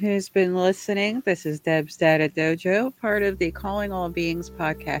everyone who's been listening, this is Deb's Data Dojo, part of the Calling All Beings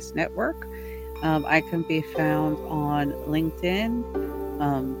podcast network. I can be found on LinkedIn,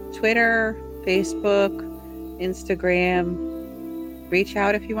 Twitter, Facebook, Instagram. Reach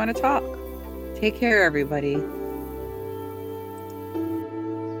out if you want to talk. Take care, everybody.